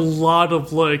 There's a lot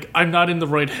of, like, I'm not in the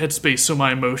right headspace, so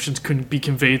my emotions couldn't be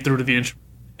conveyed through to the instrument.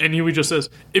 And Yui just says,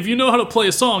 if you know how to play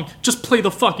a song, just play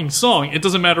the fucking song. It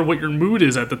doesn't matter what your mood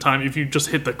is at the time if you just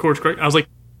hit the chords correct. I was like,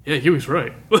 yeah, Yui's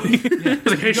right. I was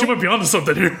like, hey, she might be onto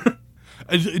something here.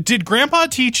 Did Grandpa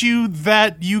teach you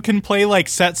that you can play, like,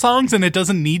 set songs and it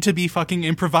doesn't need to be fucking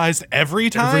improvised every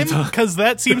time? Because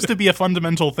that seems to be a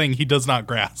fundamental thing he does not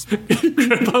grasp.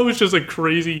 Grandpa was just a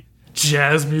crazy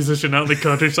jazz musician out in the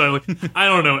countryside. Like, I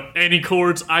don't know any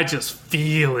chords, I just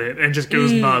feel it, and just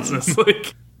goes nuts. And it's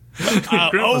like,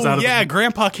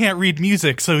 Grandpa can't read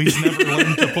music, so he's never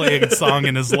learned to play a song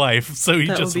in his life. So he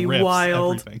just riffs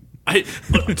wild. everything.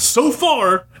 So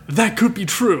far, that could be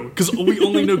true, because we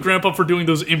only know Grandpa for doing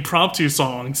those impromptu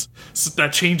songs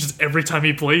that changes every time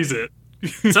he plays it.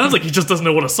 Sounds like he just doesn't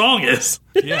know what a song is.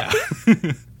 Yeah.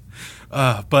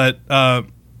 But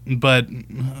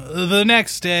the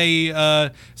next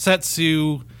day,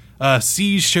 Setsu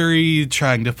sees Shuri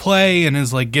trying to play and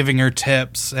is, like, giving her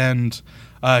tips, and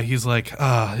he's like,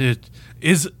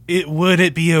 would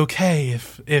it be okay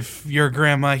if your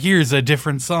grandma hears a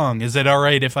different song? Is it all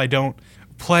right if I don't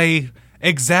play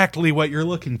exactly what you're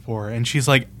looking for? And she's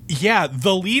like, yeah,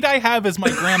 the lead I have is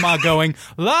my grandma going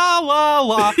la la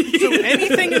la, so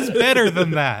anything is better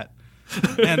than that.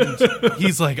 And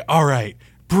he's like, all right,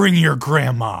 bring your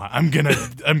grandma. I'm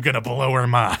gonna blow her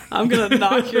mind. I'm gonna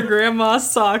knock your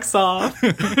grandma's socks off.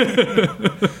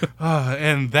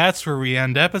 And that's where we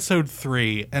end episode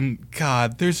 3. And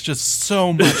God, there's just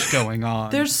so much going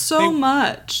on. There's so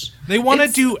much. They want to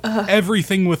do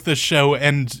everything with the show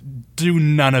and do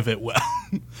none of it well.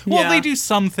 Well, they do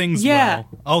some things well.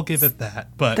 I'll give it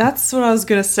that. But that's what I was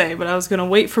gonna say. But I was gonna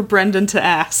wait for Brendan to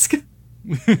ask.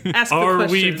 Are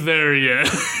we there yet?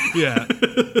 Yeah.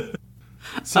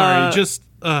 Sorry, just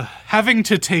having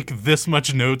to take this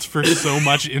much notes for so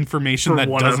much information that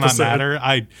does not matter.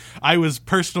 I was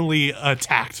personally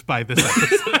attacked by this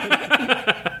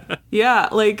episode. Yeah,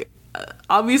 like,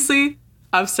 obviously,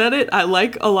 I've said it, I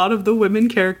like a lot of the women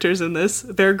characters in this.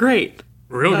 They're great.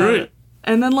 Real great.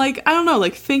 And then, like, I don't know,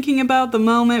 like, thinking about the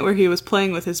moment where he was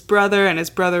playing with his brother and his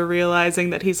brother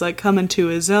realizing that he's, like, coming to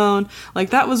his own.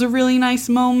 Like, that was a really nice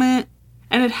moment.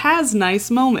 And it has nice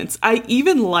moments. I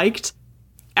even liked,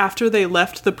 after they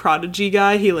left the prodigy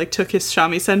guy, he, like, took his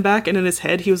shamisen back, and in his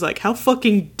head, he was like, how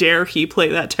fucking dare he play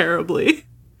that terribly?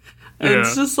 And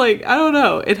it's just, like, I don't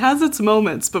know. It has its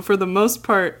moments, but for the most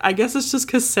part, I guess it's just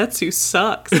because Setsu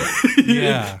sucks.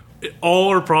 Yeah. All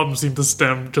our problems seem to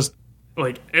stem just,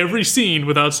 like, every scene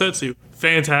without Setsu,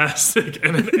 fantastic.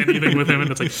 And then anything with him, and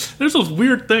it's like, there's this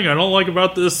weird thing I don't like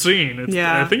about this scene.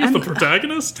 I think it's the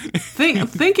protagonist.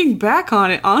 Thinking back on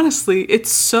it, honestly,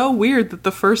 it's so weird that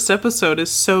the first episode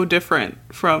is so different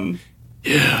from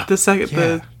the second,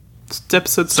 the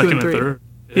episodes second 2 and 3. And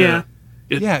third.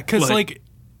 Yeah, because, like,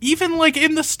 even, like,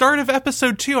 in the start of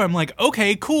episode 2, I'm like,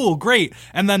 okay, cool, great.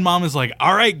 And then Mom is like,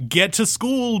 all right, get to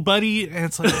school, buddy. And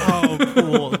it's like, oh,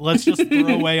 cool. Let's just throw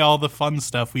away all the fun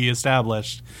stuff we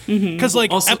established. Because, like,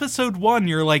 also, episode 1,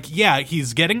 you're like, yeah,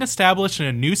 he's getting established in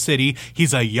a new city.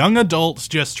 He's a young adult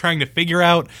just trying to figure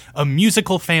out a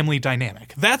musical family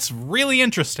dynamic. That's really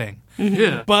interesting.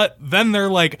 Yeah. But then they're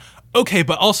like, okay,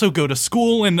 but also go to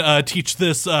school and teach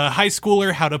this high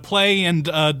schooler how to play and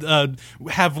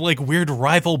have, like, weird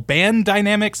rival band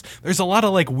dynamics. There's a lot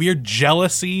of, like, weird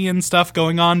jealousy and stuff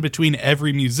going on between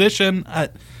every musician.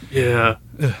 Yeah.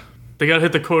 They got to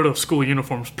hit the quota of school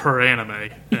uniforms per anime.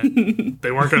 And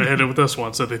they weren't going to hit it with this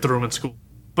one, so they threw them in school.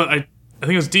 But I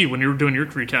think it was D, when you were doing your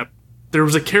recap, there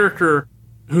was a character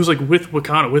who's, like, with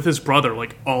Wakana, with his brother,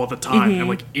 like, all the time. And,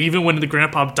 like, even when the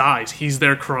grandpa dies, he's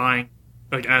there crying,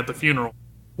 like, at the funeral.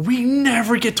 We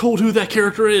never get told who that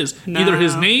character is. No. Either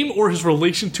his name or his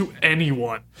relation to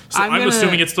anyone. So I'm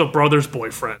assuming it's the brother's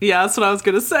boyfriend. Yeah, that's what I was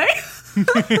going to say.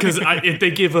 Because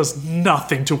they give us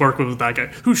nothing to work with that guy,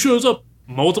 who shows up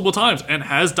multiple times and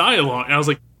has dialogue. And I was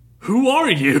like, who are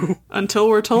you? Until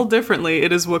we're told differently,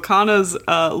 it is Wakana's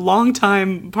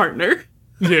longtime partner.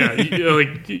 Yeah,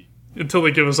 like, until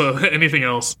they give us anything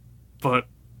else. But,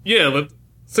 yeah,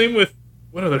 same with,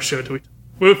 what other show do we...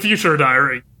 With Future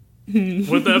Diary.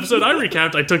 With the episode I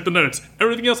recapped, I took the notes.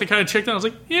 Everything else I kind of checked out. I was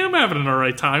like, yeah, I'm having an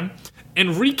alright time. And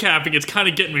recapping, it's kind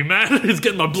of getting me mad. It's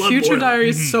getting my blood boiling. Future Diary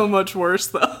is so much worse,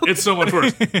 though. It's so much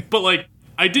worse. But, like,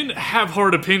 I didn't have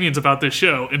hard opinions about this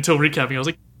show until recapping. I was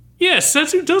like, yeah,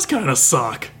 Setsu does kind of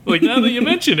suck. Like, now that you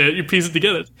mention it, you piece it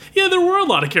together. Yeah, there were a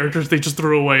lot of characters they just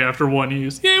threw away after one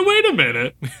use. Yeah, wait a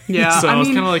minute. Yeah, So I was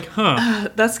mean, kind of like, huh.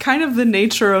 that's kind of the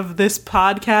nature of this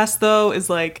podcast, though, is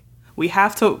like, we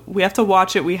have to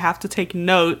watch it, we have to take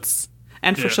notes.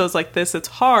 And for Yeah. shows like this, it's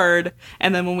hard.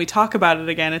 And then when we talk about it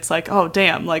again, it's like, oh,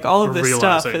 damn, like, all of this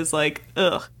stuff Realizing. is like,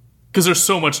 ugh. Because there's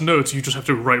so much notes, you just have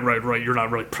to write. You're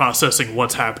not really processing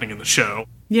what's happening in the show.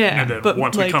 Yeah, And then but,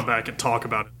 once like, we come back and talk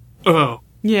about it, oh.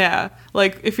 yeah,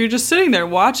 like, if you're just sitting there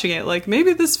watching it, like,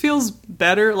 maybe this feels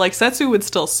better. Like, Setsu would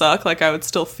still suck, like, I would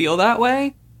still feel that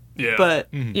way. Yeah. But,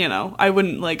 you know, I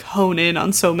wouldn't, like, hone in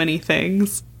on so many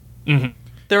things. Mhm.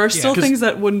 There are still 'cause- things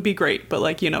that wouldn't be great, but,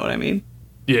 like, you know what I mean?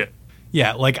 Yeah.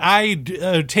 Yeah, like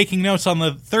taking notes on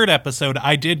the third episode,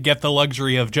 I did get the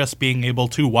luxury of just being able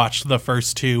to watch the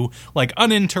first two, like,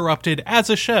 uninterrupted as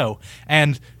a show.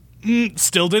 And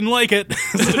still didn't like it.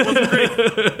 Still wasn't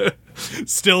great.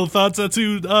 Still thought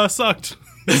Setsu sucked.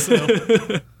 So.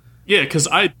 Yeah, because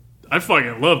I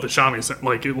fucking love the shamisen.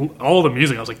 Like, all the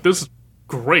music, I was like, this is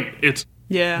great. It's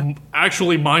Yeah.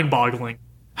 actually mind-boggling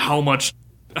how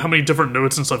many different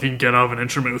notes and stuff you can get out of an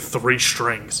instrument with 3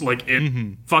 strings. Like,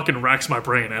 it fucking racks my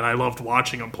brain, and I loved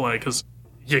watching them play, because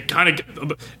you kind of get,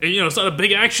 you know, it's not a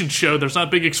big action show, there's not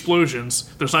big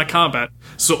explosions, there's not combat,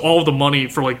 so all the money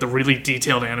for, like, the really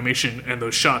detailed animation and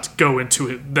those shots go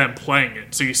into them playing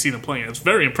it, so you see them playing it. It's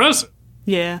very impressive.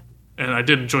 Yeah. And I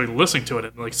did enjoy listening to it,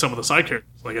 and, like, some of the side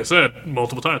characters, like I said,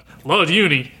 multiple times. Love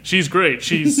Uni, she's great,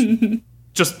 she's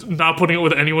just not putting up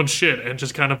with anyone's shit, and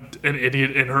just kind of an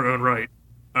idiot in her own right.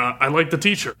 I like the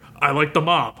teacher. I like the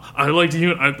mom. I liked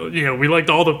you. We liked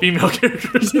all the female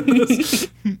characters in this.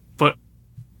 But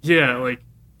yeah, like,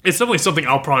 it's definitely something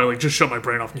I'll probably like just shut my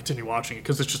brain off and continue watching it,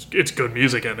 because it's good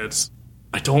music, and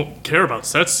I don't care about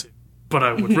Setsu, but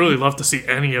I would really love to see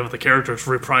any of the characters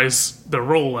reprise their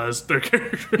role as their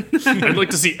character. I'd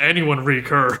like to see anyone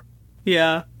recur.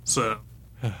 Yeah. So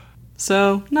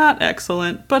Not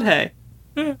excellent, but hey.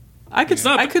 I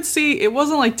could see it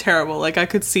wasn't like terrible. Like, I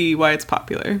could see why it's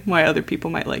popular, why other people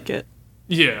might like it.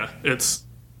 yeah,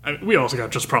 we also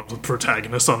got just problems with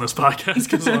protagonists on this podcast,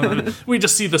 because we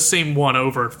just see the same one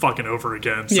over and fucking over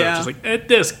again. So Yeah. it's just like,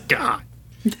 this guy.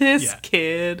 This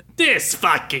kid. This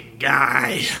fucking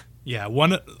guy. Yeah,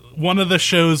 one of the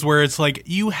shows where it's like,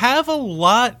 you have a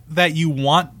lot that you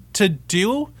want to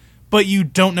do, but you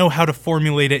don't know how to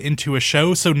formulate it into a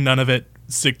show, so none of it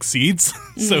succeeds.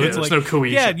 So Yeah, it's there's like, no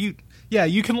cohesion.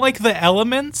 you can like the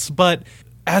elements, but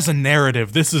as a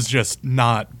narrative, this is just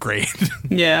not great.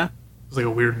 Yeah. It's like a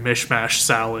weird mishmash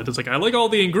salad. It's like, I like all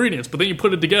the ingredients, but then you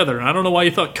put it together, and I don't know why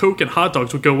you thought Coke and hot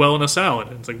dogs would go well in a salad.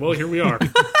 And it's like, well, here we are.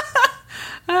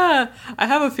 I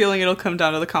have a feeling it'll come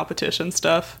down to the competition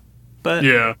stuff. But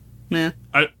Yeah. nah.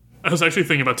 I was actually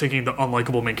thinking about taking the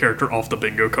unlikable main character off the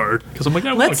bingo card, because I'm like, I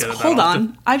won't Let's get it that hold often.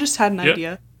 on. I just had an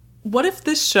idea. What if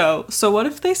this show, what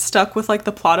if they stuck with like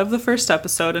the plot of the first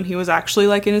episode and he was actually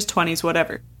like in his 20s,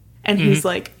 whatever. And he's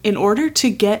like, in order to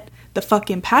get the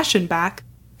fucking passion back,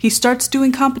 he starts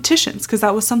doing competitions, because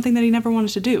that was something that he never wanted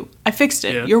to do. I fixed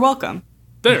it. Yeah. You're welcome.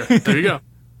 There you go.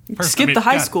 Skip the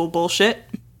high school bullshit.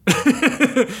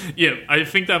 Yeah, I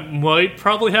think that might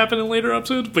probably happen in later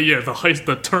episodes, but yeah,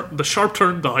 the sharp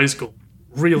turn to high school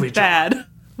really Bad.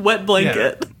 Wet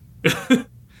blanket.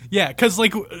 Yeah, because,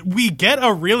 like, we get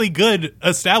a really good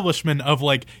establishment of,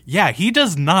 like, yeah, he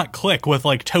does not click with,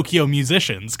 like, Tokyo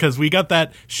musicians, because we got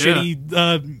that shitty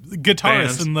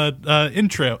guitarist Band. in the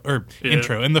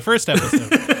intro in the first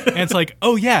episode. And it's like,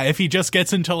 oh, yeah, if he just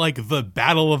gets into, like, the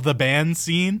Battle of the Band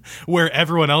scene, where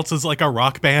everyone else is, like, a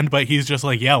rock band, but he's just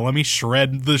like, yeah, let me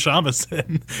shred the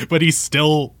shamisen, but he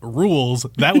still rules,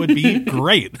 that would be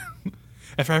great.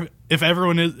 If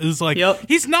everyone is like, Yep.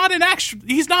 he's not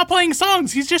playing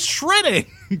songs, he's just shredding.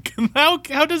 How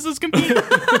does this compete?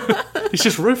 He's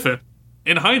just riffing.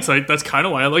 In hindsight, that's kind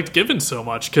of why I liked Given so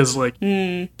much, because like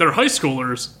they're high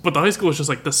schoolers, but the high school is just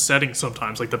like the setting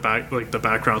sometimes, like the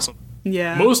background.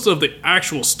 Yeah. Most of the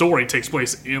actual story takes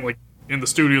place in the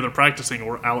studio they're practicing,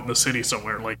 or out in the city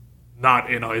somewhere, like not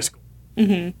in high school.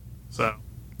 Mm-hmm. So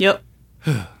Yep.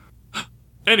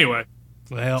 anyway.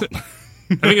 Well,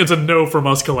 I think it's a no from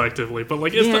us collectively, but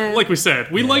like it's Yeah. not, like we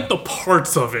said, we like the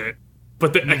parts of it,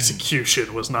 but the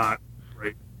execution was not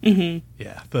great.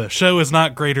 yeah, the show is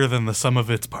not greater than the sum of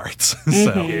its parts.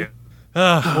 So,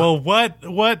 Yeah. well, what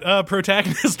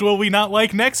protagonist will we not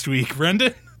like next week,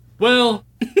 Brendan? Well,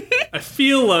 I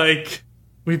feel like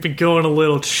we've been going a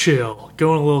little chill,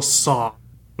 going a little soft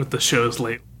with the shows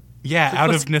lately. Yeah,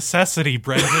 out of necessity,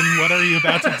 Brendan. What are you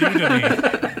about to do to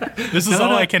me? This is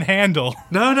all I can handle.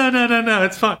 No,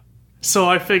 it's fine. So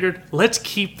I figured, let's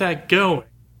keep that going.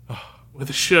 with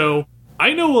a show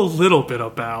I know a little bit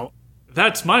about.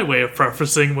 That's my way of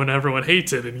prefacing when everyone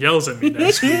hates it and yells at me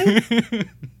next week.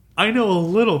 I know a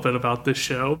little bit about this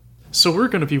show, so we're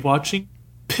going to be watching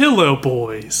Pillow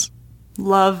Boys.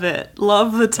 Love it.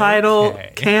 Love the title.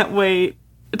 Okay. Can't wait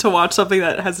to watch something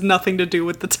that has nothing to do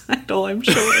with the title, I'm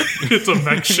sure. It's a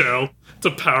mech show. It's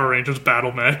a Power Rangers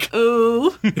battle mech.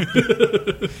 Ooh.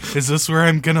 Is this where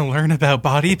I'm gonna learn about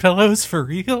body pillows for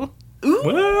real?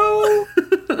 Well,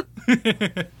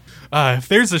 If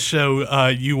there's a show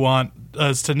you want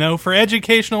us to know for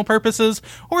educational purposes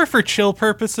or for chill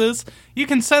purposes, you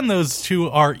can send those to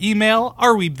our email,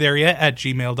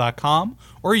 areweebthereyet@gmail.com,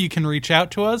 or you can reach out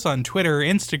to us on Twitter or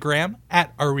Instagram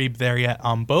at areweebthereyet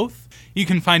on both. You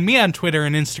can find me on Twitter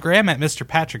and Instagram at Mr.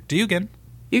 Patrick Dugan.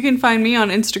 You can find me on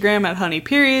Instagram at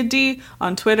honey.d,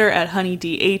 on Twitter at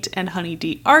honeyd8 and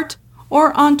honeydart,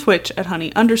 or on Twitch at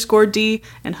honey_d,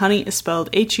 and honey is spelled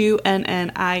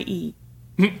HUNNIE.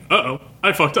 uh-oh,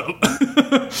 I fucked up.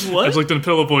 I just looked into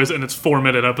Pillow Boys and it's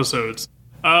 4-minute episodes.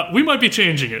 We might be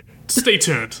changing it. Stay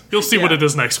tuned. You'll see what it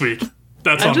is next week.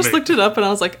 That's on I just me. looked it up and I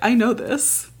was like, I know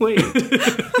this. Wait.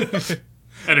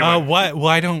 Anyway,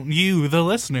 Why don't you, the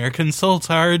listener, consult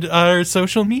our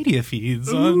social media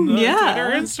feeds on yeah. Twitter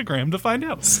or Instagram to find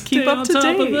out? Keep stay up on to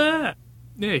top of date. that.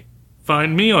 Hey,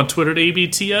 find me on Twitter at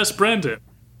ABTSBrendan.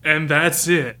 And that's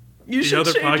it. You should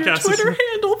other change your podcast Twitter is-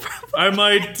 handle. Probably. I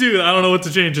might do. I don't know what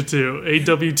to change it to.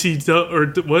 AWT or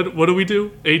what do we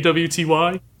do?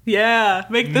 AWTY? Yeah,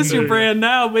 make this your There you brand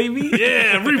now, baby.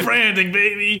 Yeah, rebranding,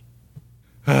 baby.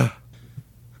 I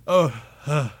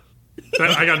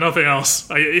got nothing else.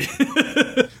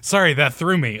 Sorry, that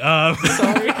threw me.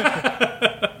 Sorry.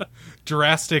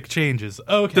 Drastic changes.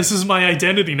 Okay. This is my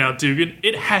identity now, Dugan.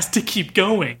 It has to keep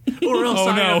going, or else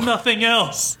I have nothing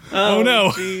else. Oh no.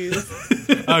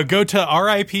 Jeez. Go to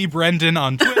RIP Brendan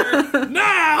on Twitter.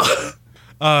 Now.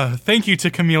 Thank you to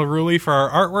Camille Rulli for our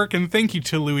artwork, and thank you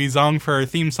to Louis Zong for our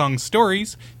theme song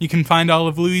stories. You can find all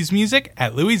of Louis' music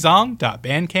at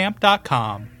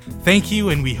louiszong.bandcamp.com. Thank you,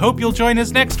 and we hope you'll join us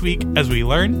next week as we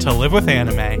learn to live with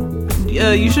anime.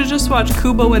 You should just watch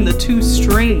Kubo and the Two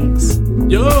Strings.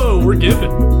 Yo, we're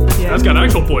giving. Yeah. That's got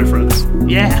actual boyfriends.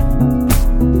 Yeah.